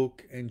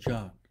 Luke, and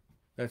John.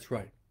 That's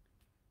right.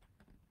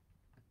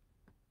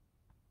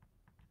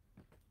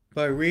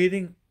 By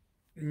reading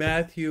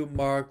Matthew,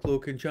 Mark,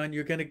 Luke, and John,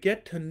 you're going to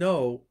get to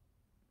know,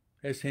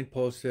 as St.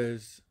 Paul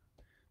says,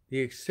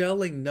 the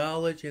excelling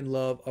knowledge and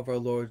love of our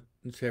Lord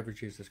and Savior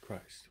Jesus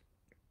Christ.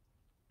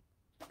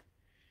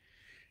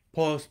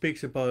 Paul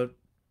speaks about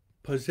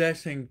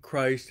possessing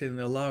Christ and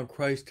allowing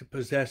Christ to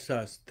possess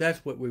us.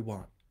 That's what we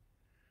want.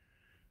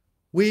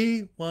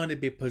 We want to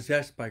be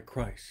possessed by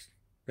Christ.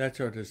 That's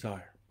our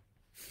desire.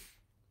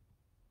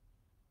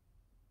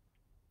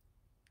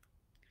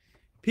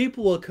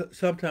 People will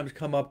sometimes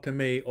come up to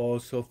me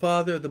also,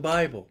 Father, the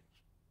Bible.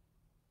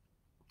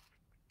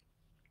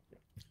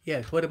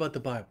 Yes, what about the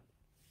Bible?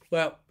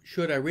 Well,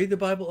 should I read the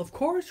Bible? Of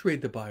course,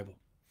 read the Bible.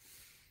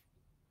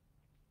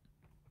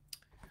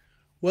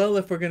 Well,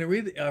 if I'm going to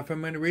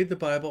read the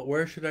Bible,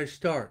 where should I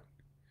start?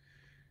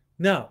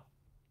 Now,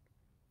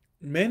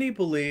 many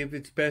believe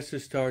it's best to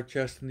start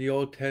just in the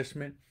Old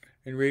Testament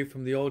and read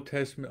from the Old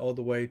Testament all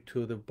the way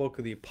to the book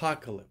of the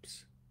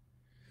Apocalypse.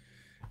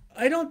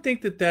 I don't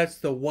think that that's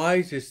the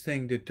wisest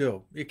thing to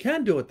do. You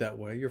can do it that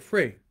way. You're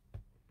free.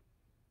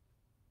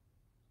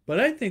 But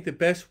I think the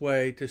best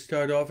way to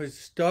start off is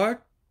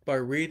start by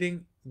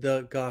reading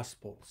the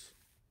Gospels.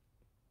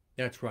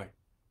 That's right.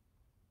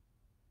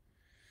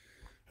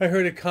 I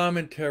heard a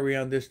commentary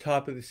on this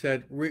topic that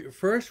said,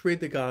 first read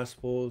the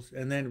Gospels,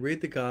 and then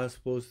read the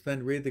Gospels,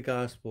 then read the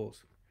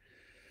Gospels.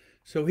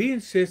 So he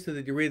insisted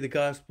that you read the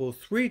Gospel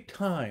 3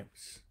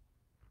 times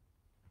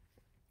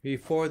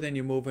before then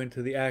you move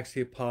into the Acts of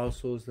the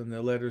Apostles, then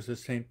the letters of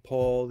St.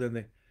 Paul, then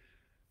the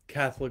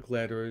Catholic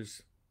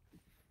letters,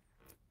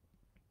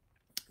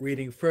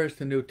 reading first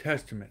the New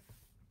Testament.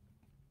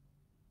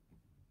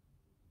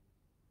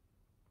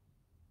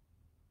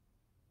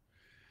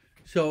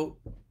 So,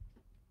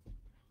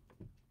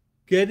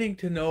 getting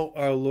to know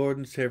our Lord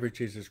and Savior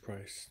Jesus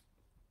Christ.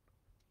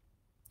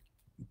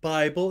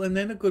 Bible, and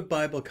then a good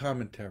Bible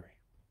commentary.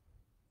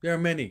 There are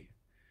many.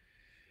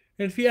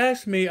 And if you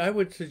ask me, I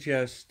would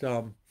suggest,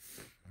 it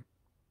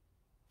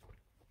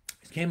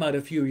came out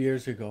a few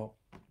years ago,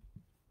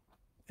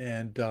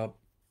 and I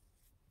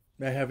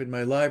have it in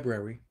my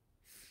library.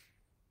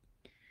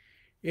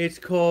 It's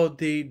called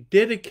the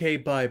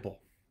Didache Bible.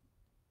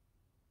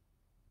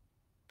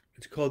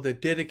 It's called the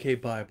Didache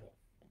Bible.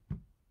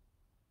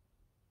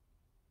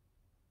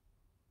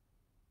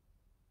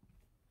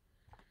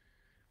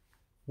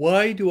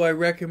 Why do I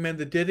recommend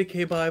the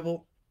Didache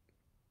Bible?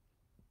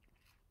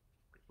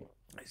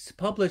 It's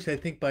published, I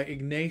think, by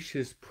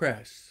Ignatius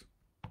Press,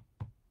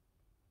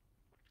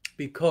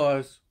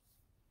 because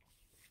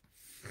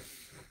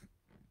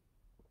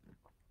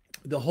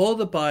the whole of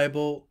the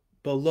Bible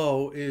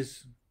below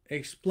is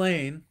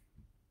explained.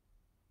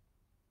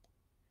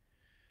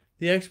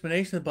 The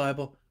explanation of the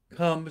Bible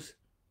comes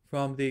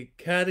from the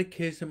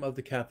Catechism of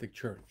the Catholic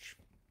Church.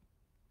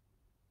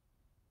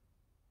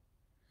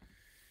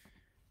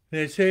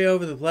 They say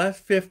over the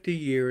last 50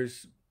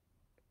 years,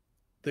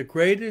 the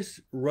greatest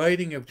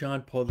writing of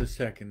John Paul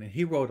II, and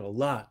he wrote a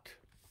lot.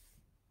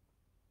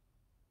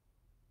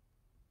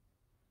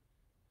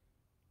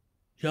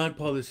 John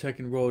Paul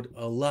II wrote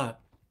a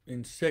lot: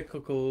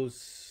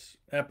 encyclicals,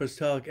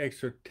 apostolic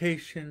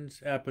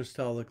exhortations,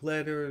 apostolic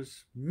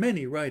letters,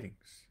 many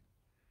writings.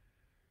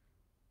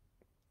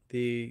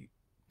 The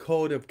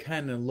Code of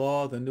Canon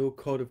Law, the new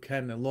Code of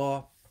Canon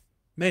Law,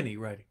 many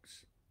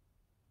writings.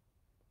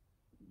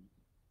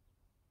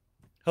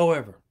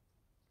 However,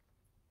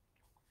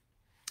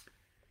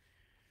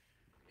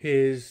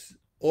 his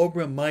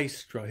obra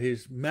maestra,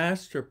 his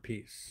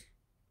masterpiece,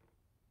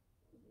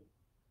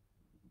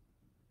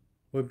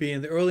 would be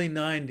in the early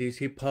 90s.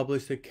 He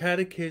published the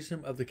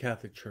Catechism of the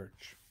Catholic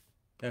Church.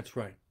 That's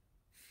right.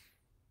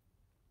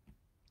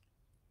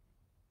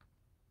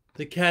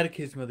 The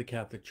Catechism of the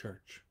Catholic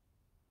Church.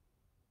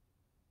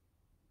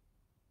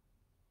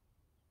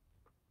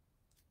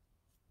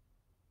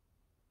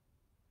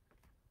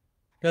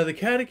 Now, the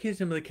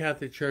Catechism of the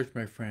Catholic Church,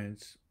 my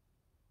friends,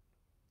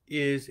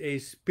 is a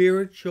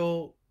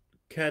spiritual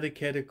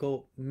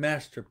catechetical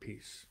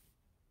masterpiece.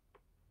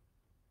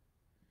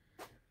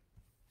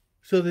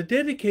 So the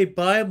Didache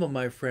Bible,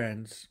 my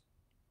friends,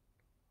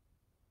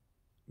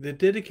 the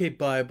Didache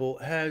Bible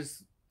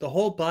has the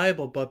whole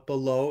Bible, but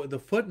below the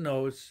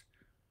footnotes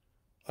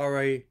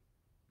are a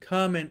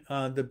comment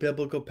on the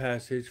biblical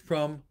passage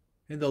from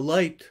in the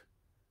light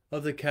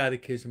of the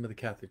Catechism of the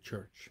Catholic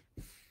Church,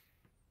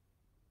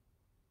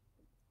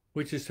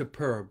 which is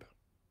superb.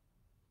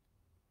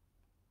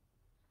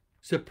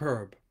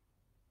 Superb.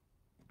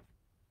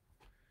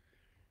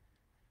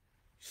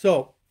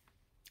 So,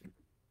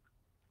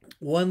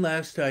 one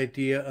last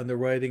idea on the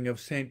writing of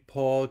St.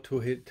 Paul to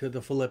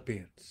the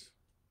Philippians.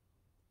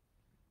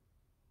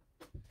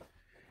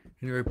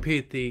 And to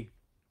repeat, the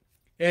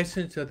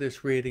essence of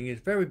this reading is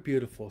very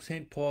beautiful.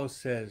 St. Paul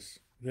says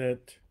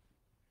that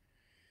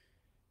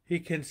he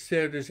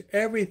considers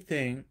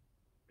everything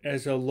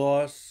as a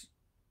loss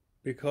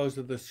because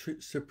of the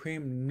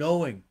supreme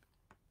knowing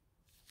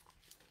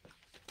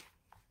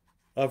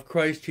of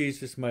Christ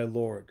Jesus my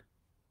Lord.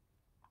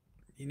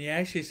 And he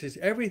actually says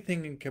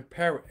everything in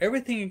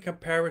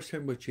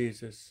comparison with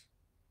Jesus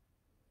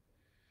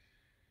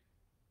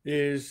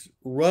is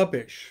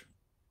rubbish.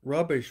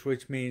 Rubbish,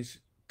 which means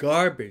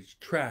garbage,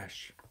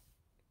 trash.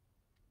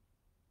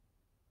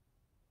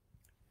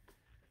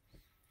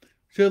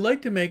 So I'd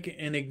like to make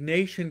an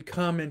Ignatian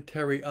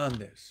commentary on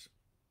this.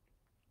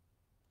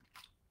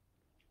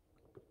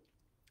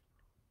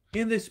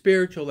 In the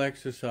spiritual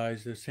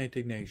exercise of St.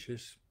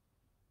 Ignatius,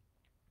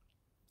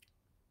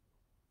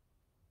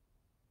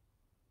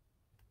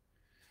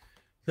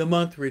 the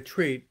month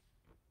retreat,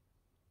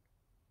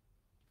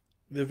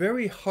 the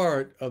very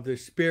heart of the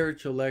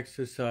spiritual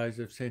exercise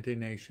of St.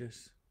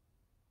 Ignatius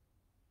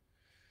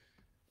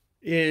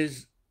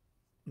is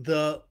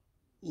the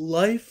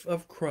life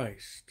of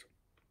Christ.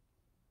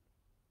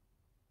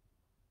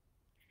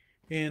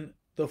 In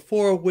the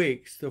 4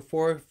 weeks, the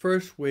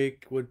first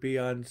week would be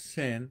on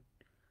sin,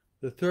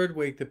 the 3rd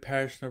week, the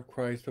Passion of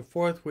Christ, the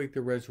 4th week,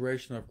 the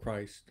Resurrection of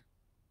Christ.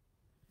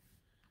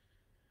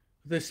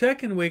 The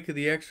 2nd week of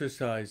the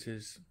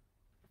exercises,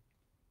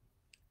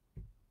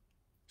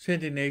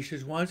 St.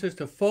 Ignatius wants us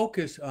to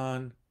focus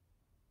on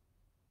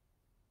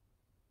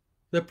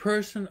the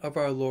person of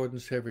our Lord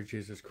and Savior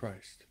Jesus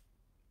Christ.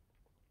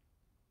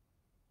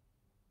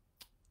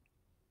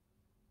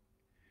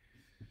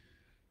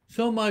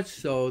 So much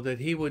so that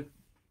he would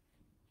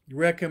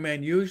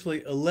recommend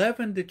usually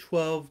 11 to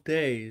 12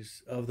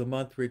 days of the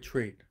month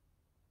retreat.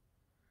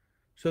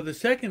 So the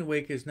 2nd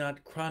week is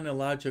not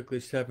chronologically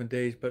 7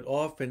 days, but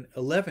often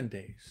 11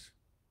 days.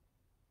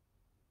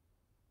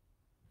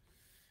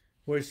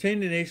 Where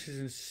St. Ignatius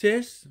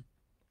insists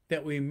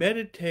that we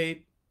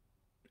meditate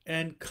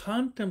and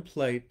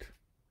contemplate.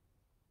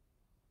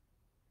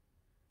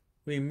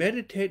 We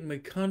meditate and we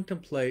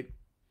contemplate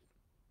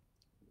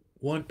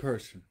one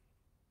person.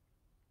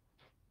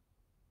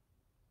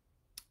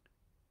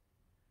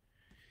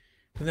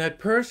 And that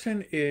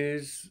person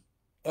is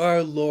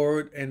our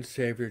Lord and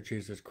Savior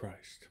Jesus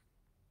Christ,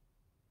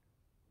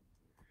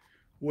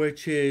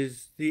 which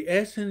is the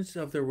essence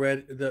of the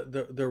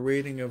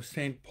reading of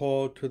St.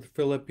 Paul to the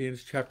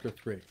Philippians chapter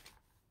 3.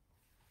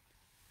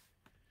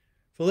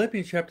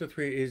 Philippians chapter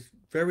 3 is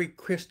very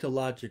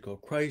Christological.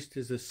 Christ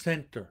is the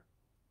center,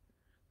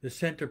 the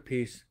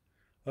centerpiece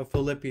of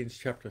Philippians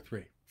chapter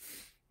 3.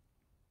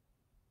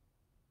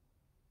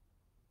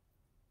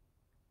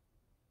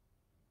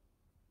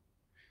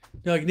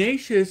 Now,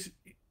 Ignatius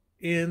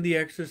in the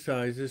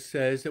exercises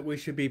says that we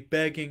should be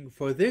begging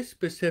for this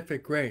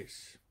specific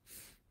grace.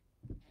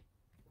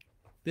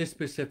 This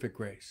specific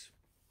grace.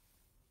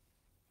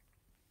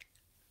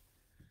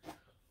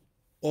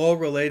 All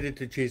related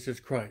to Jesus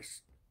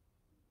Christ.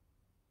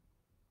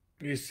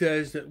 he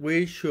says that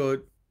we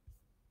should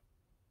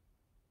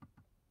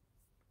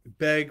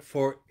beg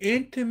for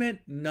intimate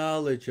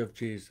knowledge of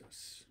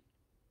Jesus.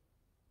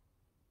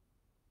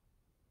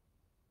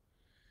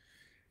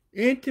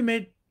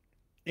 Intimate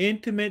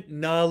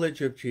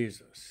knowledge of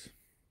Jesus.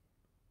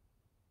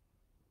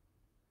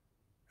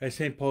 As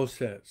St. Paul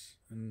says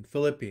in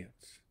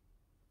Philippians.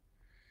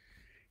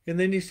 And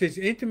then he says,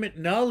 intimate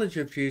knowledge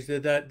of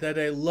Jesus, that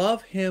I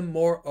love him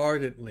more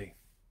ardently.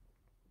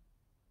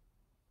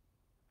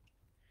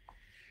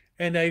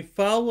 And I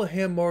follow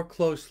him more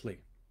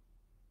closely.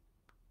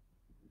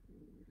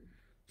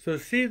 So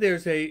see,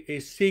 there's a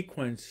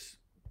sequence,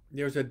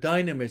 there's a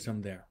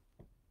dynamism there.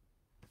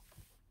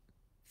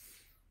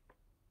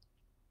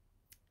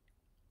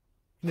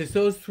 There's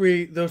those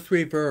three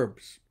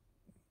verbs,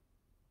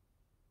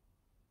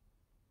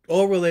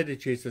 all related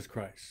to Jesus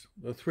Christ.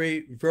 The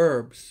three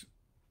verbs,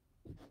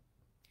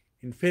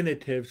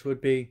 infinitives,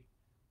 would be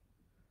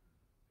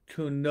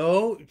to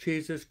know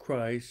Jesus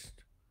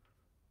Christ,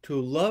 to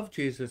love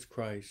Jesus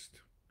Christ,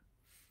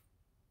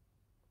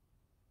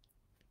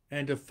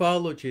 and to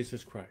follow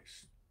Jesus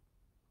Christ.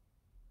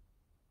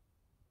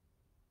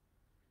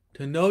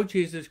 To know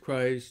Jesus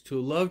Christ,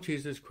 to love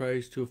Jesus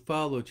Christ, to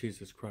follow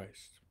Jesus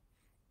Christ.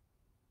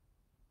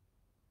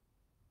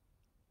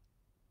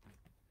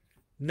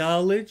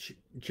 Knowledge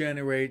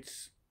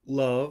generates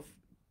love.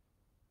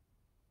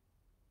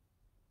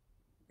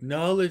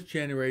 Knowledge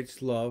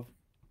generates love.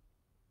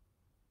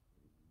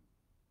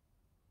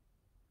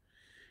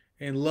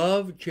 And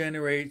love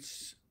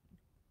generates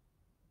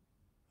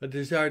a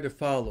desire to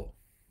follow.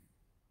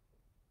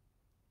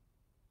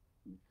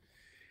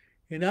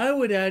 And I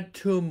would add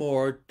two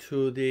more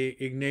to the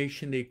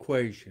Ignatian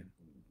equation.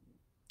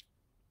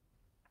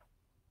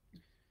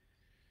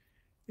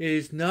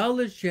 Is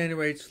knowledge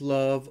generates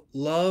love,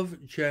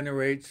 love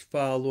generates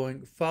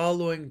following,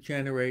 following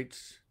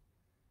generates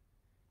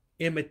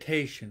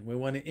imitation. We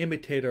want to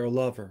imitate our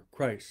lover,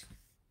 Christ.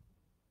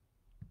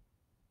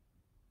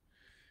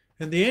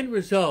 And the end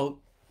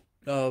result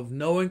of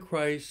knowing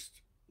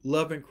Christ,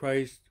 loving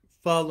Christ,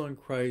 following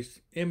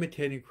Christ,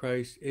 imitating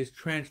Christ is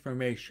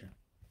transformation.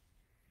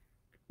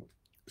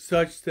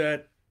 Such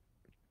that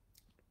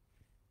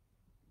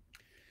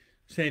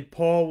St.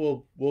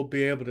 Paul will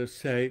be able to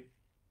say,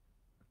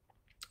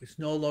 it's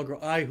no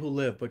longer I who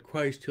live, but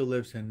Christ who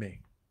lives in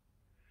me.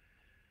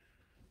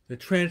 The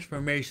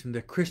transformation,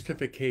 the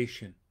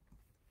Christification,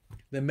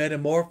 the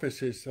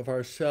metamorphosis of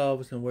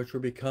ourselves in which we're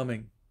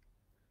becoming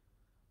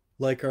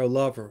like our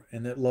lover,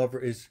 and that lover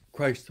is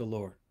Christ the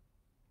Lord.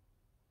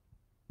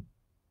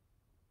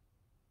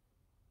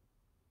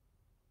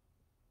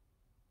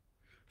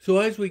 So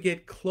as we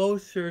get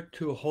closer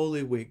to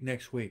Holy Week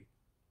next week,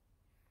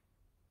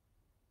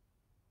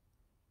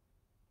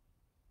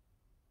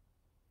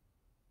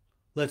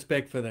 let's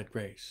beg for that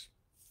grace.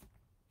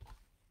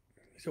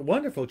 It's a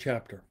wonderful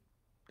chapter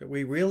that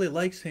we really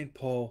like St.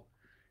 Paul.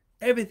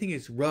 Everything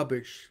is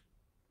rubbish.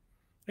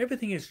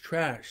 Everything is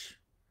trash.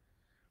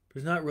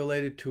 It's not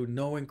related to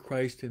knowing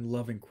Christ and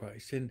loving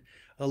Christ and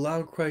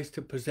allowing Christ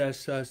to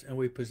possess us and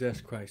we possess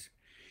Christ.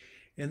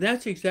 And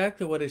that's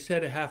exactly what I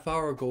said a half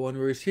hour ago. When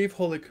we receive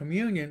Holy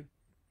Communion,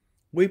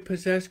 we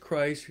possess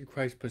Christ and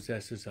Christ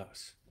possesses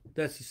us.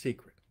 That's the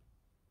secret.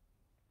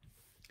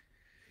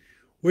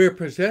 We are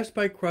possessed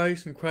by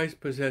Christ and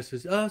Christ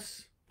possesses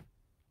us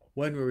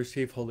when we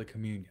receive Holy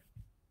Communion.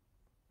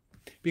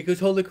 Because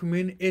Holy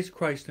Communion is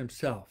Christ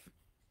himself.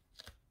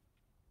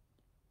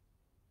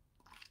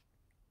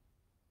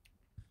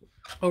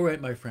 All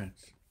right, my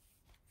friends.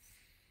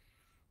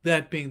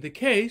 That being the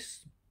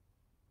case,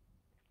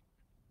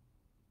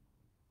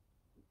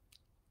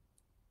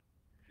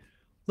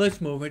 let's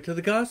move into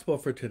the Gospel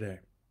for today.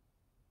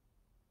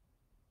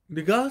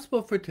 The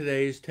Gospel for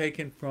today is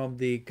taken from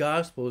the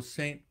Gospel of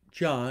St.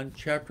 John,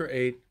 chapter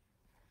 8,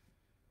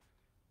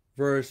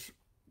 verse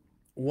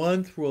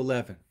 1 through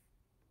 11.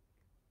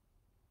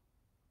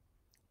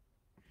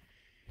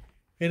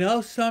 And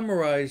I'll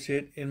summarize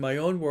it in my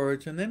own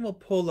words, and then we'll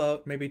pull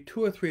out maybe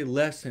 2 or 3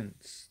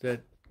 lessons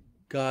that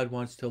God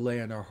wants to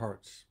lay on our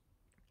hearts.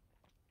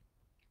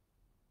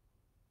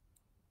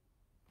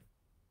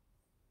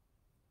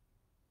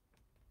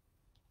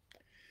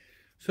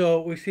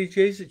 So we see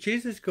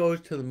Jesus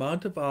goes to the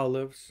Mount of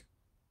Olives.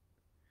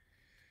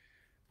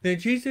 Then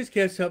Jesus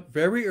gets up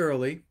very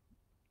early.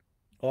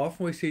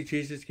 Often we see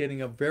Jesus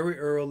getting up very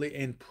early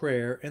in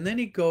prayer, and then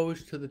he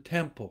goes to the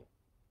temple.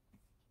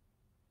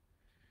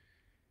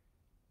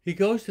 He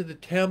goes to the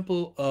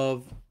temple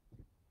of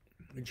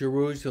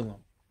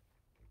Jerusalem,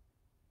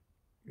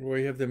 where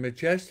you have the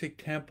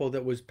majestic temple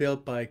that was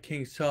built by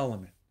King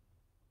Solomon.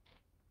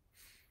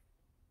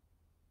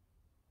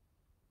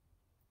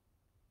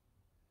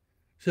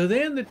 So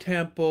there in the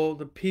temple,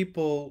 the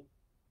people,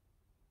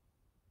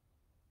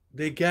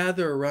 they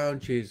gather around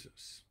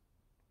Jesus.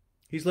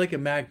 He's like a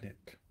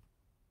magnet.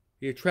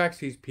 He attracts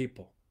these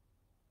people.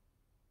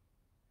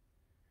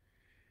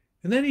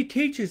 And then he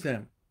teaches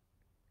them.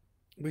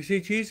 We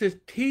see Jesus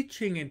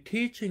teaching and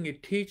teaching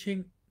and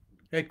teaching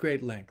at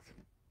great length.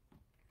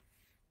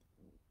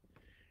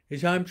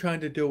 as I'm trying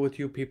to do with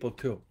you people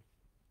too.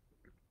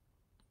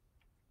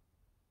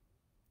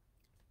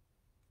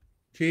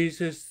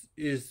 Jesus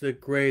is the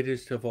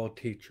greatest of all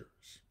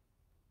teachers.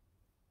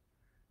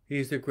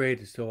 He's the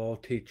greatest of all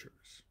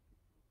teachers.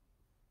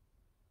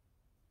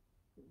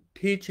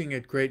 Teaching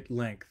at great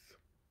length.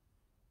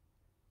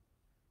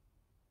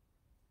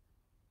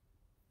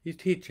 He's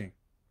teaching.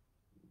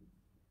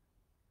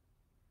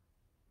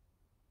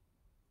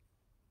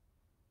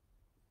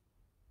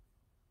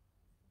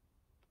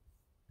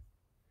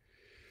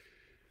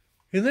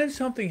 And then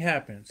something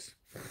happens.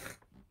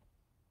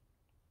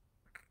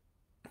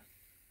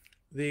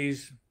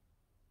 These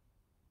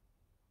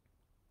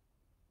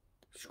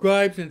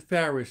scribes and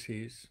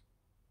Pharisees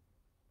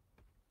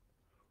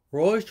were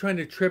always trying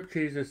to trip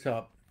Jesus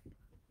up.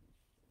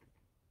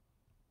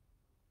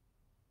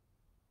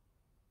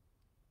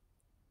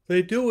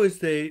 They do is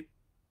they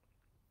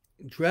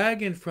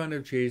drag in front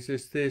of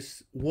Jesus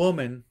this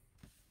woman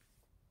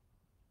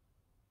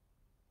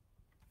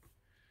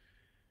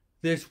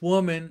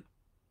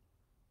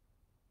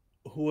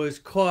who was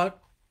caught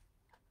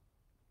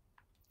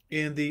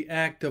in the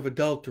act of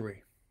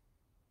adultery.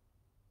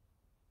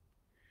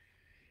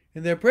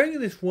 And they're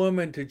bringing this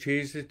woman to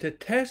Jesus to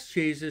test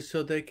Jesus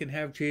so they can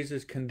have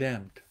Jesus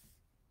condemned.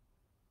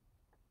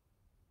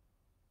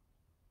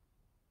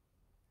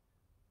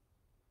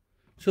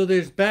 So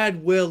there's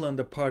bad will on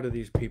the part of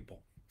these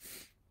people.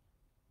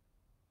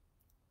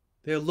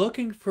 They're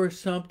looking for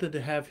something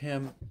to have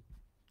him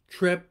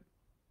trip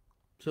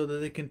so that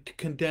they can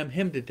condemn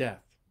him to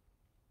death.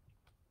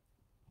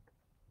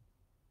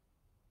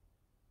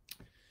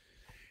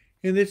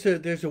 And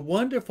there's a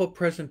wonderful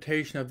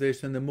presentation of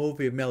this in the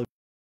movie of Mel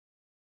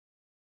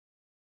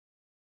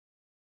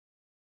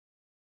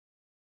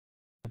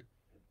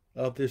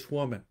of this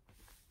woman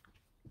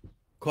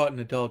caught in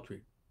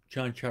adultery,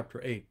 John chapter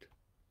 8.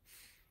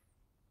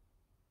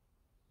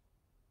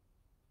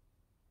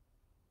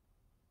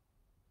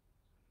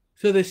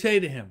 So they say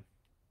to him,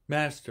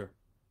 Master,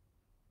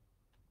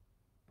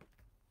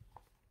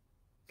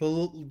 the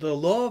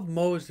law of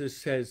Moses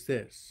says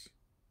this.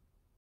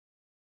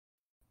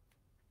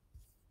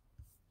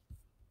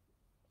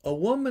 A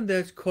woman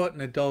that's caught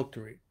in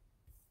adultery,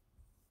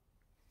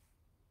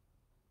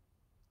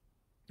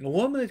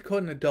 according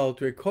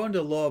to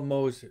the law of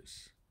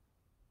Moses,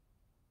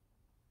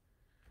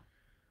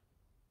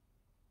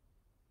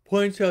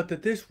 points out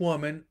that this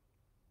woman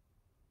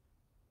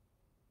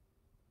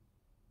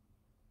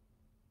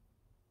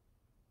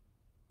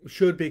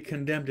should be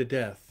condemned to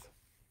death.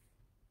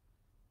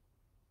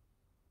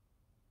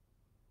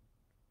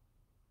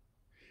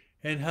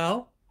 And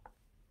how?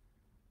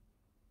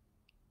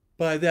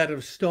 By that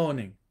of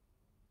stoning.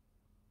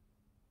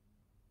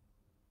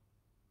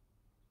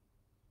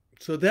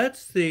 So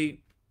that's the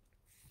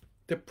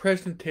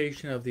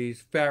presentation of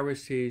these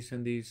Pharisees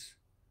and these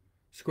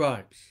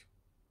scribes,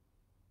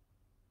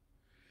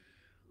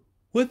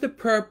 with the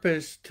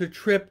purpose to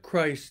trip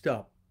Christ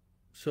up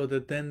so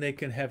that then they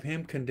can have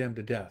him condemned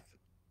to death.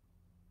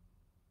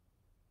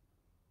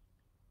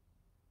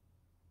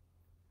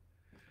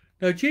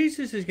 Now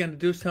Jesus is going to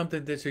do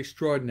something that's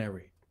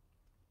extraordinary.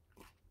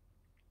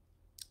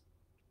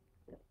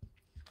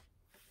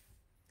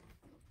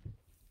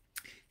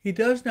 He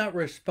does not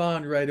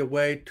respond right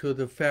away to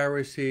the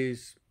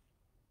Pharisees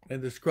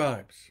and the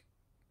scribes.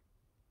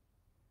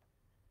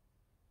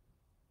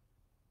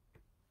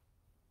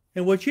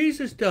 And what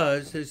Jesus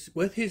does is,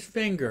 with his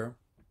finger,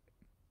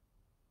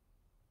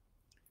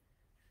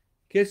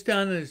 gets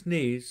down on his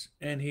knees,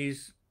 and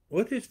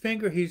with his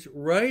finger, he's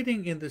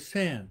writing in the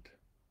sand.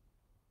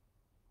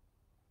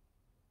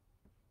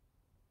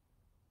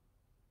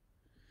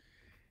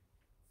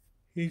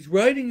 He's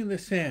writing in the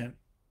sand.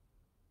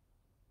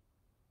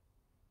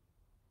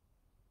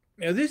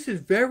 Now, this is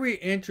very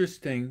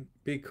interesting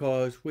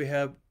because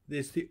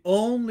it's the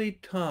only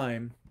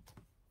time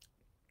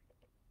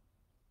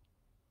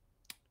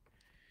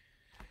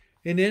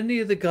in any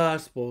of the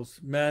Gospels,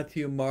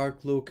 Matthew, Mark,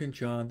 Luke, and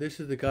John, this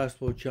is the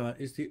Gospel of John,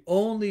 is the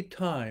only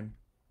time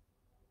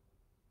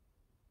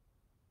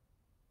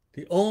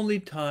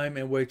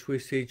in which we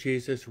see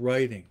Jesus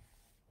writing.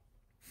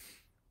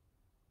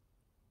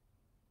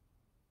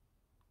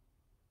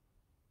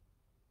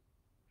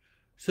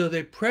 So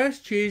they press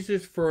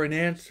Jesus for an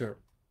answer,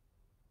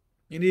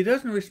 and he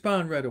doesn't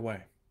respond right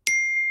away.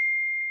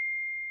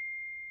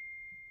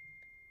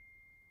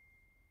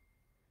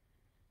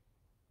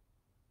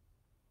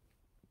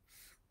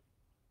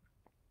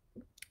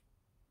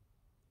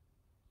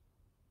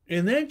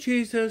 And then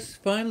Jesus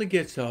finally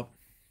gets up,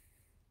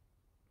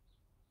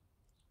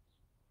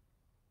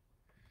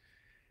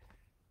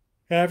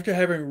 after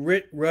having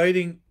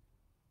writing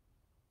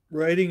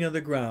on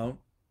the ground.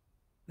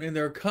 And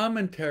there are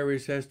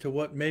commentaries as to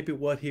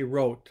what he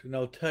wrote, and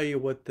I'll tell you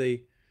what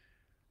the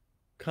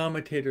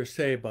commentators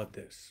say about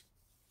this.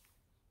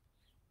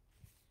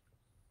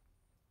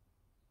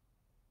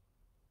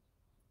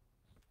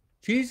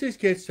 Jesus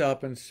gets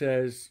up and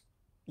says,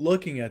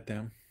 looking at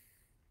them,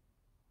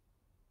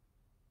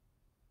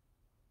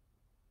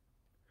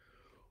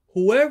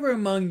 whoever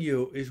among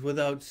you is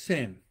without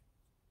sin,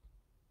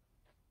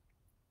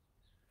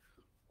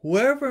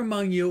 whoever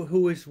among you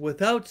who is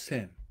without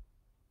sin,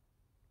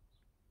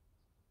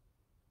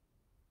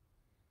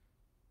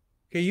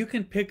 okay, you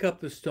can pick up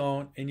the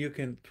stone and you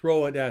can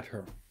throw it at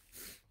her.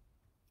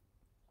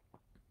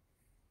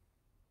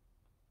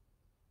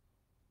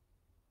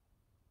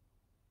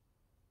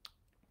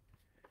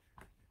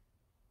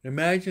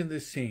 Imagine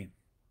this scene.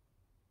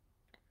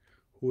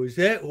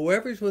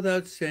 Whoever is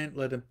without sin,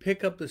 let him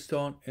pick up the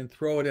stone and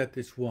throw it at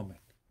this woman.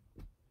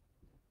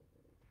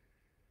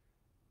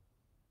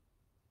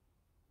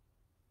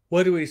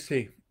 What do we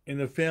see? In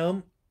the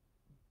film,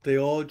 they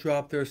all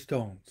drop their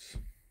stones.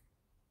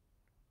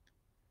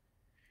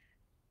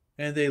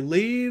 And they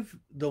leave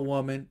the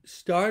woman,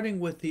 starting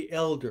with the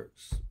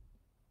elders,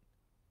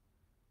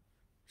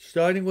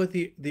 starting with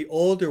the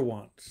older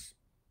ones.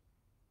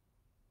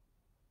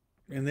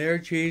 And there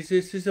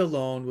Jesus is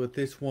alone with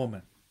this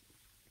woman.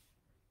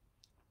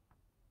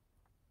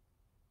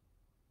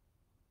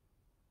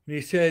 And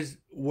he says,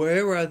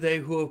 where are they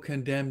who have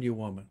condemned you,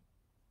 woman?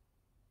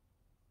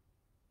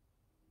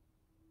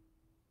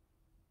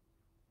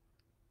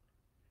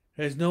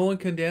 Has no one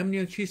condemned you?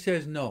 And she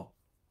says, no.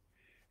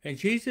 And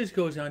Jesus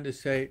goes on to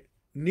say,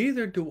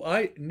 neither do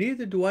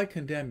I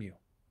condemn you.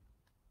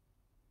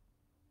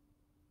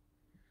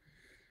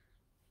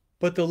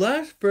 But the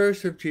last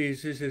verse of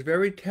Jesus is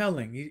very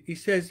telling. He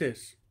says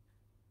this,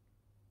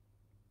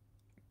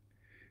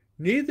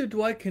 neither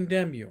do I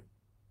condemn you,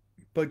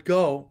 but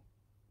go,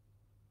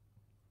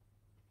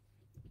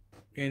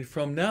 and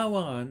from now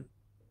on,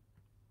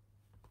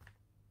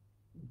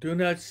 do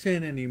not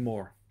sin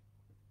anymore.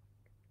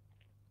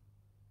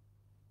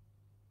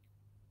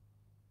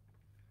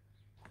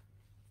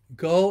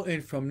 Go,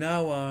 and from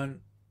now on,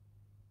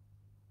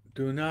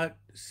 do not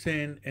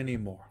sin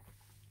anymore.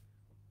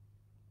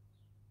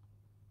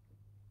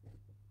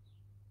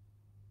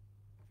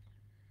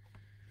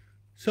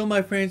 So,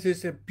 my friends,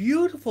 it's a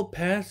beautiful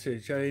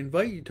passage. I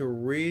invite you to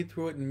read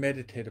through it and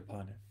meditate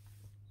upon it.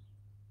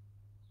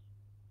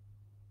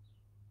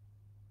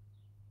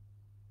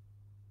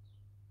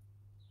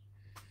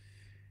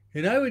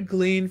 And I would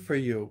glean for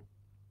you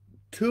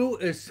two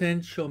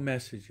essential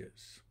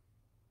messages.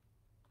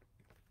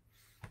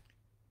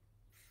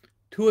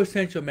 Two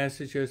essential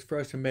messages for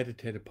us to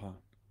meditate upon.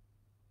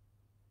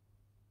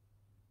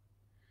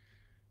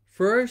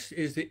 First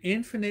is the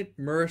infinite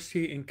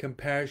mercy and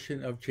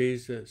compassion of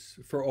Jesus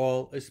for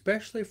all,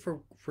 especially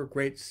for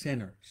great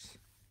sinners.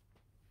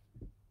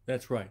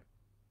 That's right.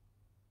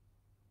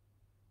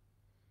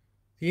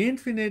 The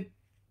infinite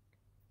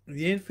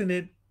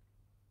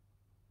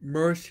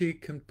mercy,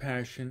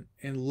 compassion,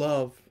 and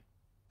love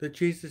that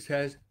Jesus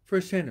has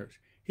for sinners.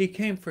 He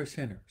came for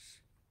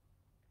sinners.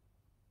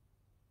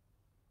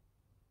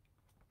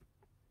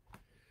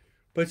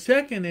 But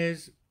second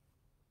is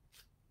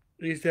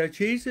that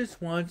Jesus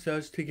wants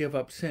us to give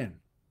up sin.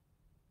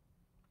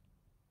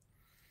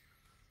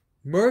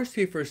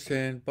 Mercy for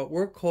sin, but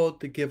we're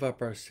called to give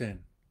up our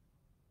sin.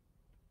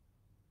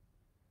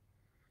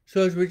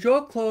 So as we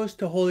draw close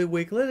to Holy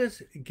Week, let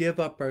us give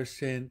up our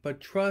sin, but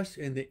trust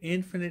in the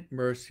infinite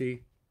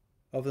mercy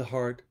of the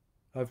heart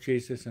of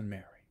Jesus and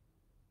Mary.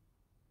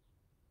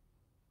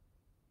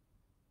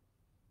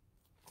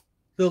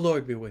 The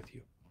Lord be with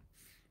you.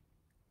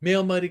 May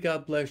Almighty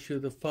God bless you,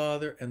 the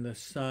Father, and the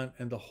Son,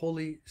 and the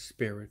Holy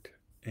Spirit.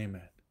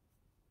 Amen.